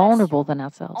 more vulnerable than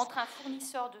ourselves.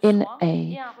 In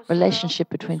a relationship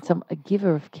between a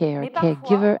giver of care, a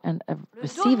caregiver, and a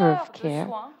receiver of care,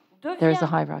 there is a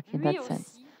hierarchy in that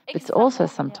sense. But it's also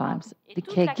sometimes the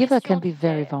caregiver can be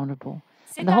very vulnerable.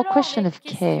 And the whole question of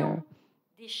care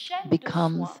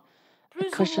becomes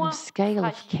a question of scale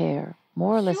of care,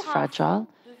 more or less fragile,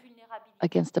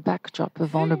 against a backdrop of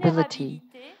vulnerability.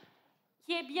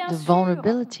 The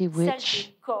vulnerability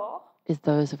which is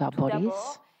those of our bodies,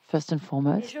 first and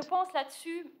foremost.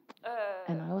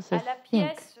 And I also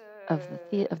think of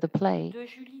the play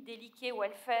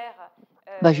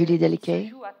by Julie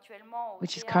Deliquet,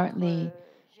 which is currently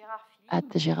at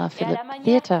the Gérard Philippe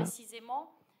Theatre,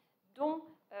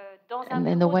 and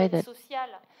in the way that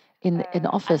in an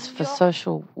office for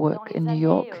social work in New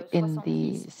York in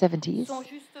the 70s,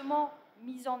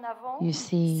 you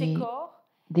see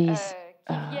these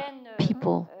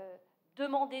people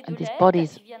and these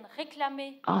bodies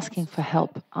asking for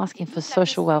help, asking for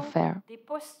social welfare,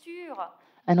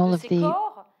 and all of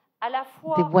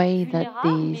the way that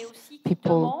these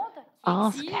people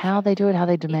ask how they do it, how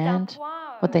they demand,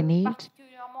 what they need.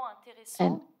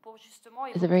 And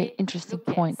it's a very interesting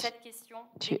point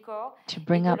to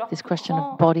bring up this question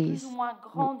of bodies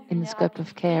in the scope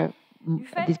of care,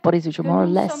 these bodies which are more or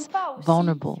less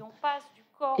vulnerable.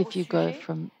 If you go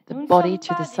from the body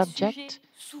to the subject,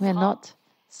 we are not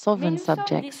sovereign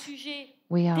subjects.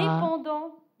 We are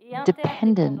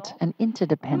dependent and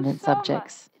interdependent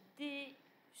subjects.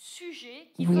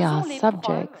 We are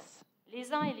subjects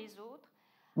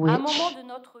which,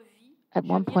 at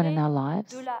one point in our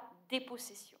lives,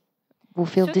 will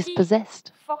feel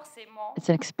dispossessed. It's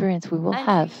an experience we will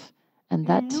have, and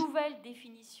that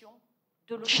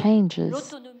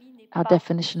changes our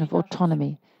definition of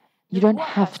autonomy. You don't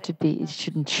have to be, it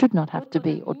should not have to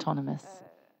be autonomous.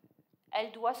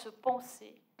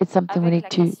 It's something we need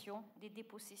to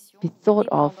be thought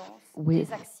of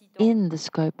within the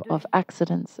scope of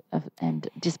accidents and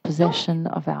dispossession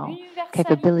of our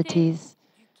capabilities,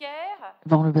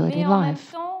 vulnerability in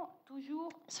life.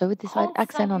 So with this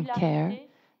accent on care,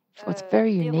 what's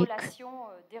very unique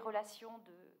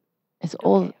is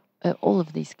all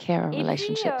of these care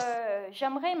relationships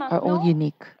are all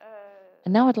unique.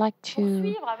 And now I'd like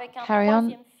to carry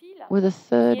on with a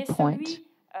third point,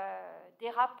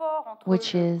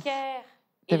 which is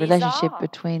the relationship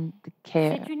between the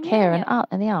care and art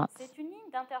and the arts.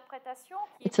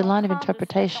 It's a line of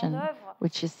interpretation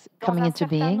which is coming into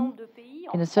being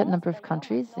in a certain number of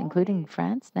countries, including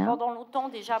France now.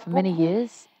 For many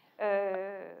years,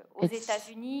 it's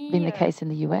been the case in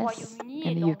the US,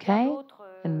 in the UK,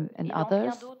 and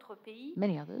others,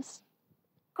 many others.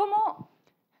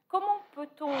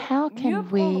 How can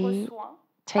we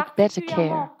take better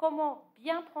care,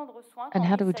 and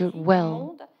how do we do it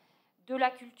well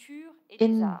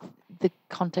in the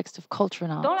context of culture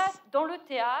and arts?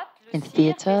 In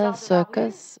theatre,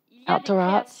 circus, outdoor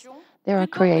arts, there are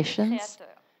creations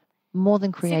more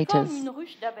than creators.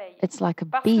 It's like a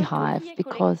beehive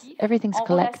because everything's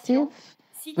collective,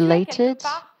 related,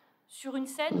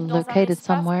 located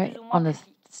somewhere on a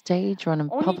stage or in a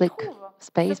public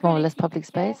space, more or less public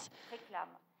space,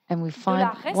 and we find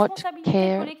what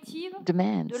care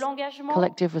demands.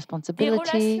 Collective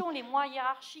responsibility,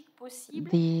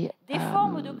 the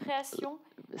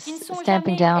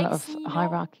stamping down of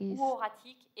hierarchies,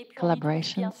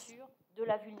 collaborations,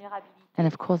 and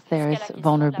of course there is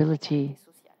vulnerability.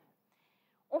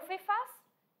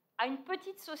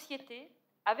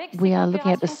 we are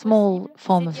looking at a small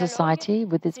form of society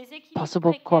with its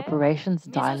possible cooperations,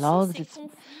 dialogues, its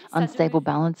unstable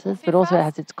balances, but also it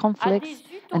has its conflicts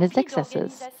and its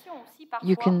excesses.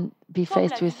 You can be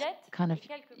faced with kind of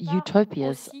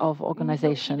utopias of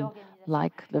organization,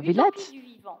 like the Villette,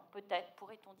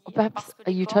 or perhaps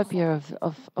a utopia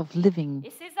of living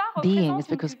beings,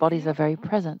 because bodies are very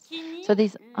present. So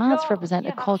these arts represent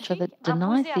a culture that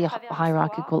denies the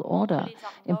hierarchical order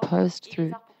imposed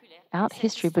through art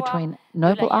history between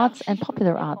noble arts and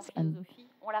popular arts. And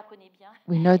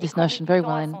we know this notion very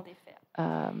well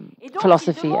in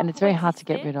philosophy, and it's very hard to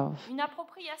get rid of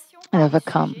and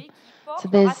overcome. So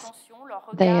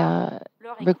they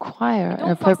require an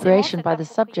appropriation by the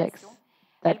subjects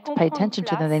that pay attention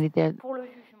to them. They need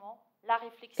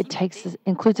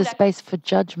includes a space for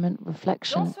judgment,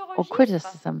 reflection, or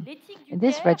criticism. In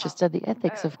this register, the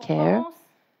ethics of care,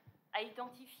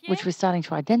 which we're starting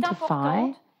to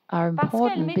identify, are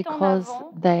important because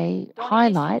they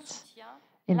highlight,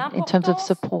 in terms of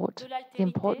support, the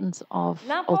importance of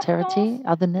alterity,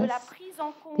 otherness,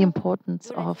 the importance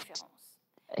of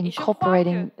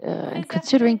incorporating and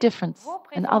considering difference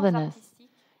and otherness.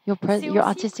 Your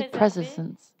artistic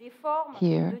presence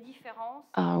here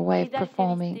are a way of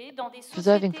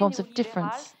preserving forms of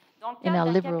difference in our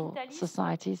liberal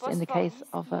societies, in the case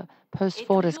of a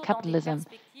post-Fordist capitalism,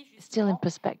 still in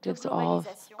perspectives of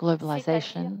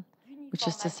globalization, which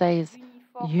is to say is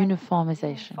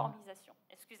uniformization.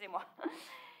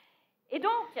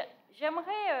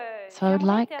 So I would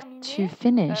like to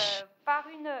finish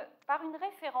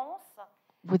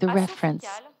with a reference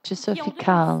to Sophie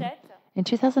Calle. In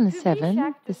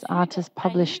 2007, this artist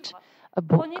published a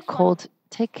book called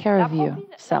Take Care of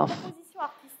Yourself.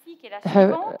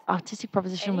 Her artistic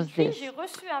proposition was this.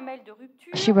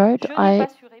 She wrote, I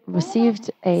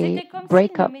received a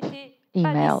breakup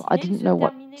email. I didn't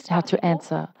know how to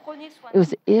answer. It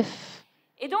was if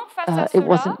it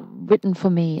wasn't written for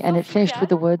me, and it finished with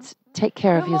the words, take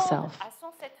care of yourself.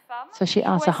 So she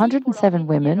asked 107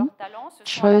 women,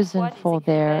 chosen for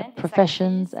their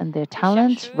professions and their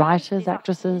talents, writers,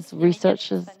 actresses,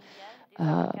 researchers,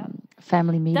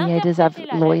 family mediators,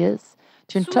 lawyers,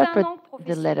 to interpret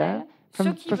the letter from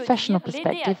a professional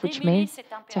perspective, which means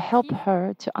to help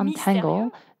her to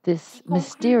untangle this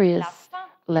mysterious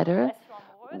letter,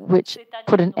 which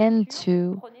put an end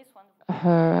to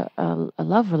her a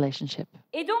love relationship.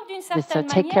 This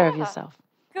take care of yourself.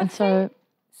 And so,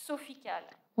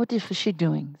 what was she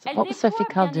doing? So what was Sophie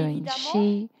Calle doing?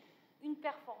 She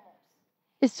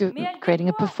is creating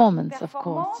a performance, of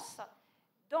course,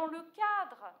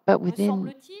 but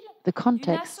within the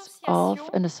context of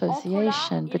an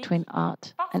association between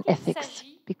art and ethics,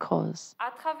 because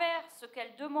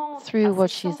through what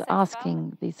she's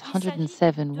asking these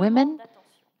 107 women,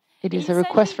 it is a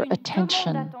request for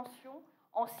attention.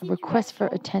 A request for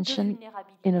attention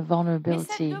in a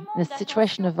vulnerability, in a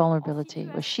situation of vulnerability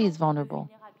where she is vulnerable.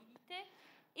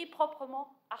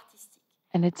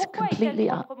 And it's completely,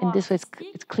 in this way,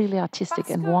 it's clearly artistic.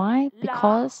 And why?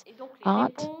 Because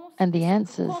art and the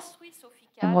answers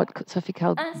and what Sophie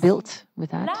Calle built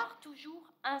with that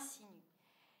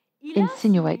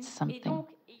insinuates something.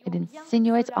 It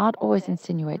insinuates, art always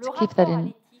insinuates. Keep that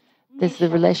in. There's the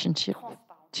relationship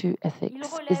to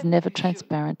ethics is never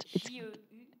transparent.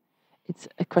 It's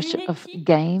a question of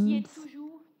games,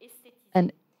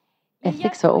 and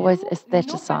ethics are always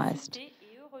aestheticized.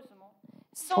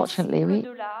 Fortunately,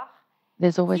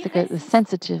 there's always the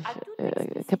sensitive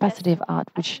capacity of art,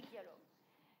 which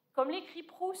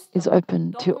is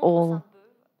open to all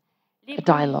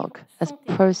dialogue, as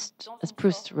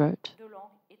Proust wrote.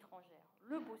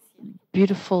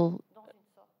 Beautiful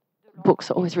books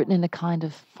are always written in a kind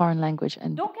of foreign language,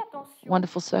 and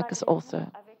wonderful circus also.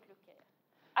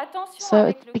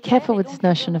 So be careful with this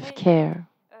notion of care.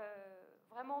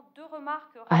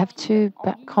 I have two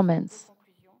comments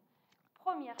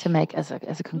to make as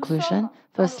a conclusion.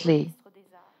 Firstly,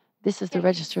 this is the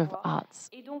register of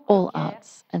arts, all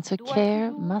arts, and so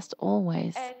care must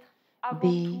always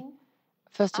be,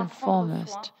 first and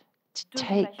foremost, to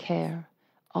take care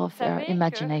of our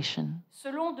imagination.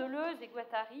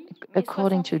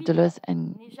 According to Deleuze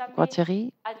and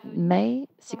Guattari, May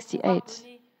 68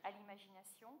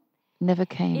 never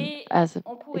came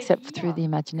except through the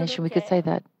imagination. We could say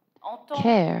that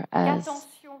care as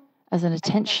an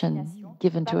attention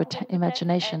given to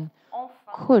imagination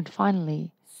could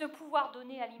finally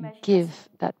give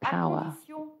that power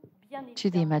to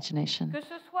the imagination,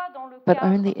 but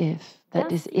only if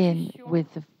that is in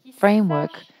with the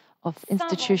framework of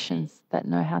institutions that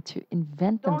know how to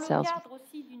invent themselves,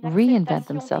 reinvent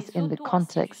themselves in the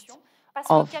context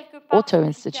of auto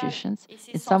institutions.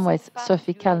 In some ways,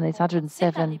 Sophie Calle and these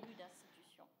 107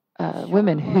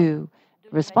 women who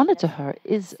responded to her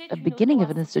is a beginning of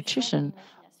an institution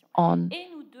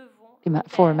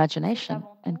for imagination.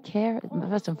 And care,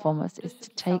 first and foremost, is to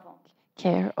take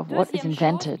care of what is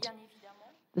invented.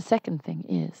 The second thing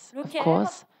is, of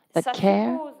course, that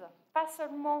care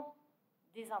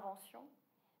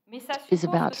is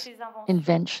about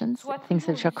inventions, things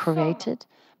that are created,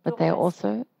 but they are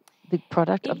also the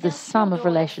product of the sum of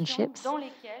relationships,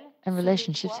 and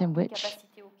relationships in which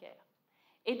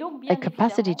a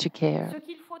capacity to care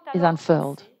is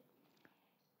unfurled.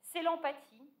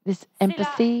 This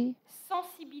empathy,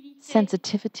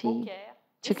 sensitivity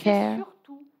to care,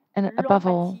 and above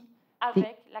all, the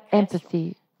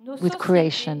empathy with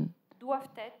creation.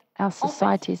 Our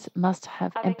societies must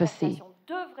have empathy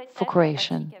for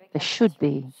creation. They should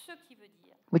be,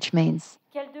 which means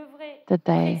that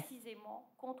they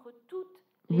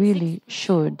really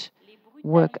should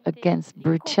work against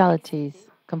brutalities,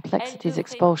 complexities,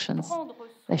 expulsions.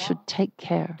 They should take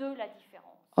care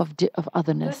of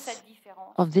otherness,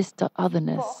 of this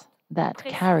otherness that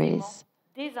carries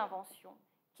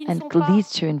and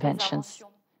leads to inventions,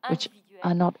 which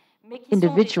are not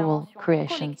individual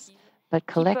creations, but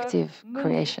collective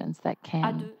creations that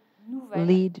can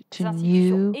lead to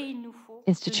new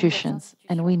institutions,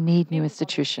 and we need new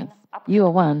institutions. You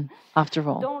are one, after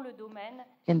all,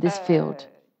 in this field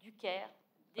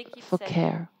for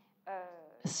care,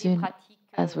 as soon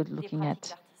as we're looking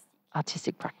at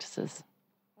artistic practices.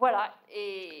 What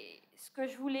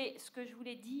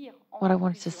I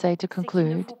wanted to say to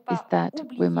conclude is that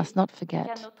we must not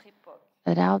forget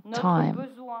that our time,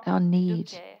 our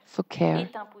need for care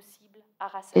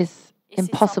is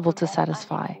impossible to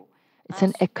satisfy. It's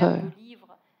an echo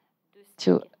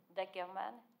to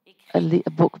a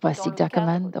book by Stig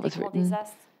Dackerman that was written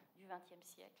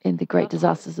in the great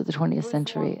disasters of the 20th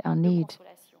century. Our need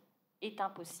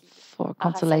for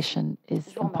consolation is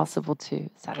impossible to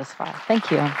satisfy. Thank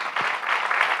you.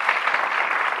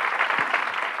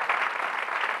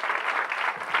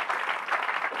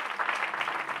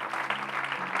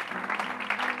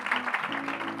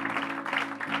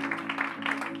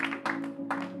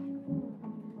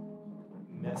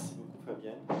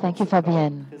 Thank you,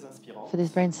 Fabienne, for this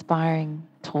very inspiring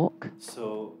talk.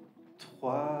 So,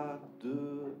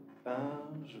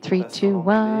 3, 2,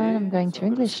 1. I'm going to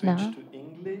English now. I'm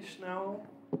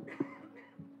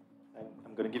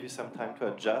going to give you some time to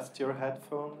adjust your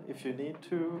headphone if you need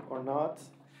to or not.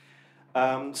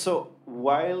 So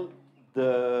while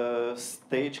the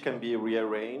stage can be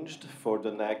rearranged for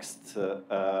the next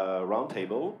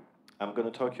roundtable, I'm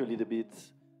going to talk you a little bit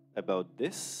about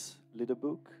this little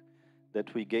book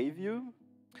that we gave you.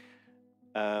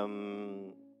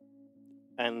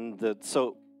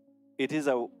 So it is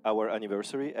our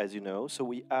anniversary, as you know, so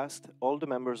we asked all the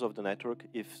members of the network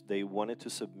if they wanted to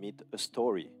submit a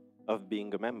story of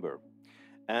being a member.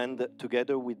 And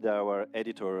together with our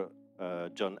editor,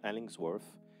 John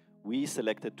Ellingsworth, we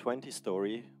selected 20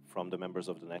 stories from the members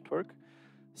of the network.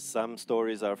 Some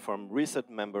stories are from recent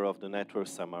members of the network,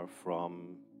 some are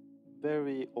from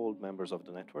very old members of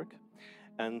the network.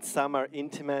 And some are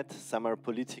intimate, some are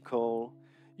political.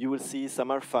 You will see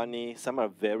some are funny, some are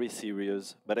very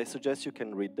serious, but I suggest you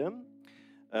can read them.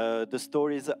 The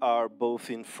stories are both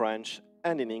in French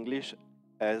and in English,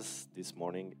 as this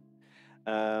morning.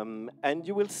 And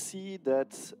you will see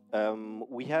that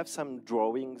we have some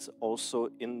drawings also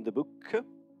in the book.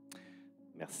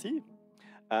 Merci.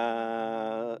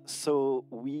 So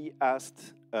we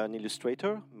asked an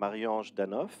illustrator, Marie-Ange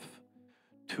Danoff,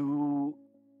 to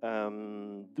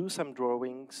do some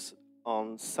drawings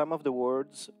on some of the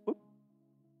words.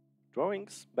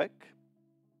 Drawings, back.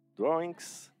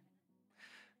 Drawings.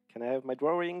 Can I have my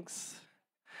drawings?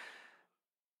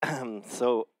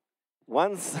 So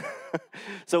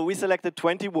we selected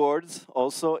 20 words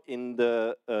also in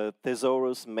the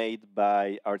Tesauros made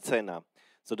by ARTCENA.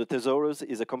 So the Tesauros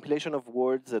is a compilation of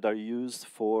words that are used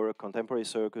for contemporary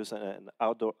circus and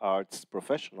outdoor arts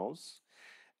professionals.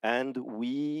 And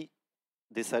we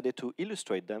decided to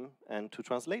illustrate them and to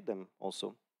translate them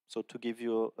also. So to give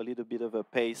you a little bit of a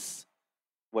pace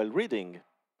while reading.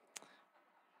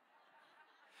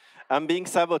 I'm being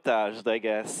sabotaged, I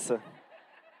guess.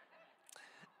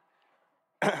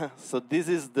 So this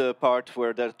is the part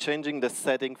where they're changing the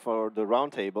setting for the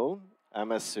roundtable,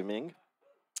 I'm assuming.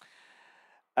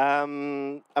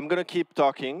 I'm going to keep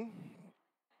talking.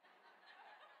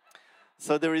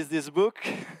 So there is this book.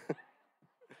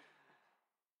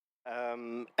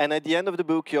 And at the end of the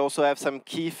book, you also have some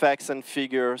key facts and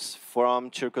figures from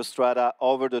Circostrada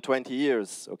over the 20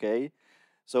 years, okay?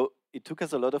 So it took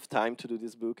us a lot of time to do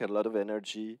this book, a lot of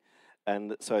energy.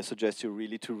 And so I suggest you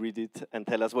really to read it and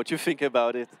tell us what you think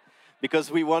about it,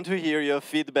 because we want to hear your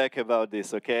feedback about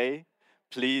this, okay?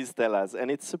 Please tell us.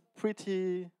 And it's a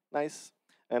pretty nice,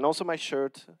 and also my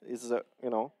shirt is, you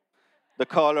know, the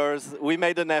colors, we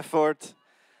made an effort.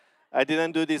 I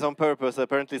didn't do this on purpose,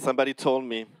 apparently somebody told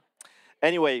me.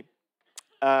 Anyway,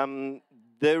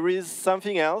 there is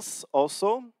something else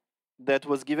also that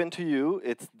was given to you,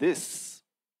 it's this,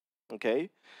 okay?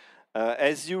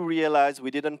 As you realize,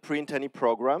 we didn't print any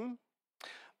program,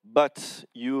 but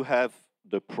you have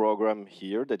the program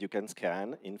here that you can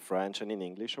scan in French and in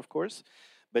English, of course.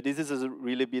 But this is a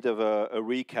really bit of a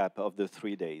recap of the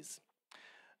 3 days.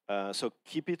 So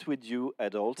keep it with you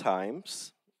at all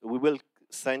times. We will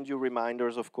send you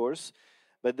reminders, of course,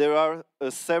 but there are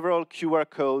several QR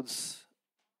codes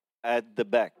at the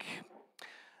back.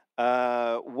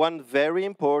 One very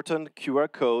important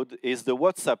QR code is the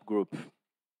WhatsApp group.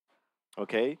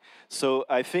 Okay, so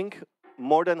I think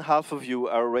more than half of you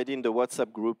are already in the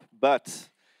WhatsApp group, but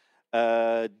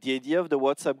the idea of the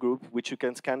WhatsApp group, which you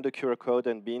can scan the QR code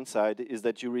and be inside, is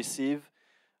that you receive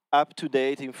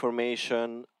up-to-date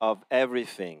information of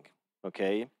everything,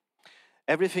 okay?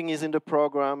 Everything is in the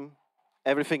program,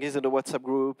 everything is in the WhatsApp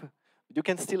group. You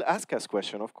can still ask us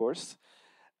questions, of course.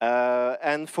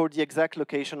 And for the exact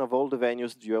location of all the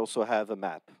venues, you also have a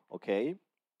map, okay?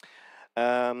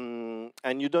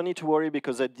 And you don't need to worry,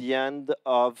 because at the end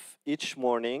of each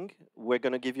morning, we're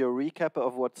going to give you a recap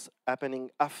of what's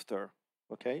happening after,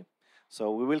 okay?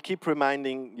 So we will keep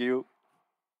reminding you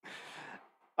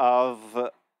of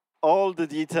all the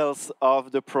details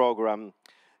of the program.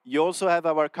 You also have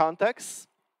our contacts.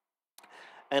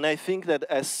 And I think that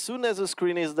as soon as the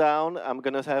screen is down, I'm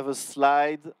going to have a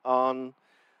slide on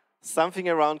something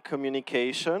around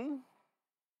communication.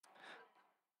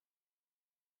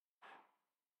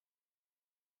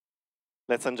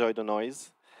 Let's enjoy the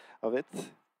noise of it.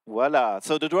 Voila.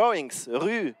 So the drawings,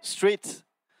 rue, street.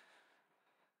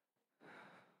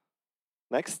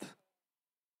 Next.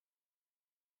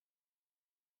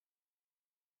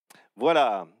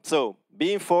 Voila. So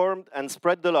be informed and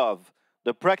spread the love.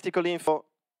 The practical info,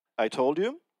 I told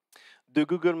you. The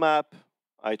Google Map,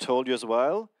 I told you as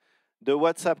well. The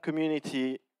WhatsApp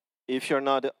community, if you're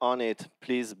not on it,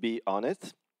 please be on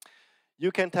it.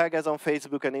 You can tag us on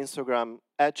Facebook and Instagram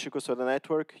at Circostrada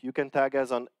Network. You can tag us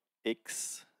on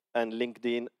X and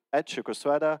LinkedIn at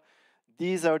Circostrada.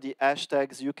 These are the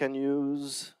hashtags you can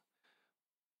use.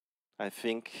 I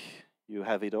think you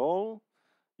have it all.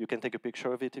 You can take a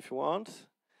picture of it if you want.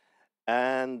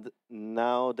 And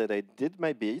now that I did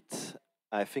my bit,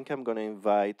 I think I'm going to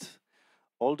invite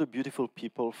all the beautiful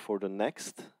people for the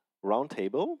next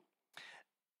roundtable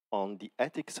on the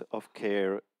ethics of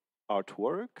care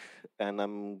artwork, and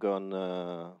I'm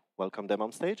gonna welcome them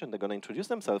on stage, and they're gonna introduce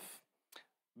themselves.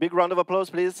 Big round of applause,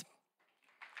 please.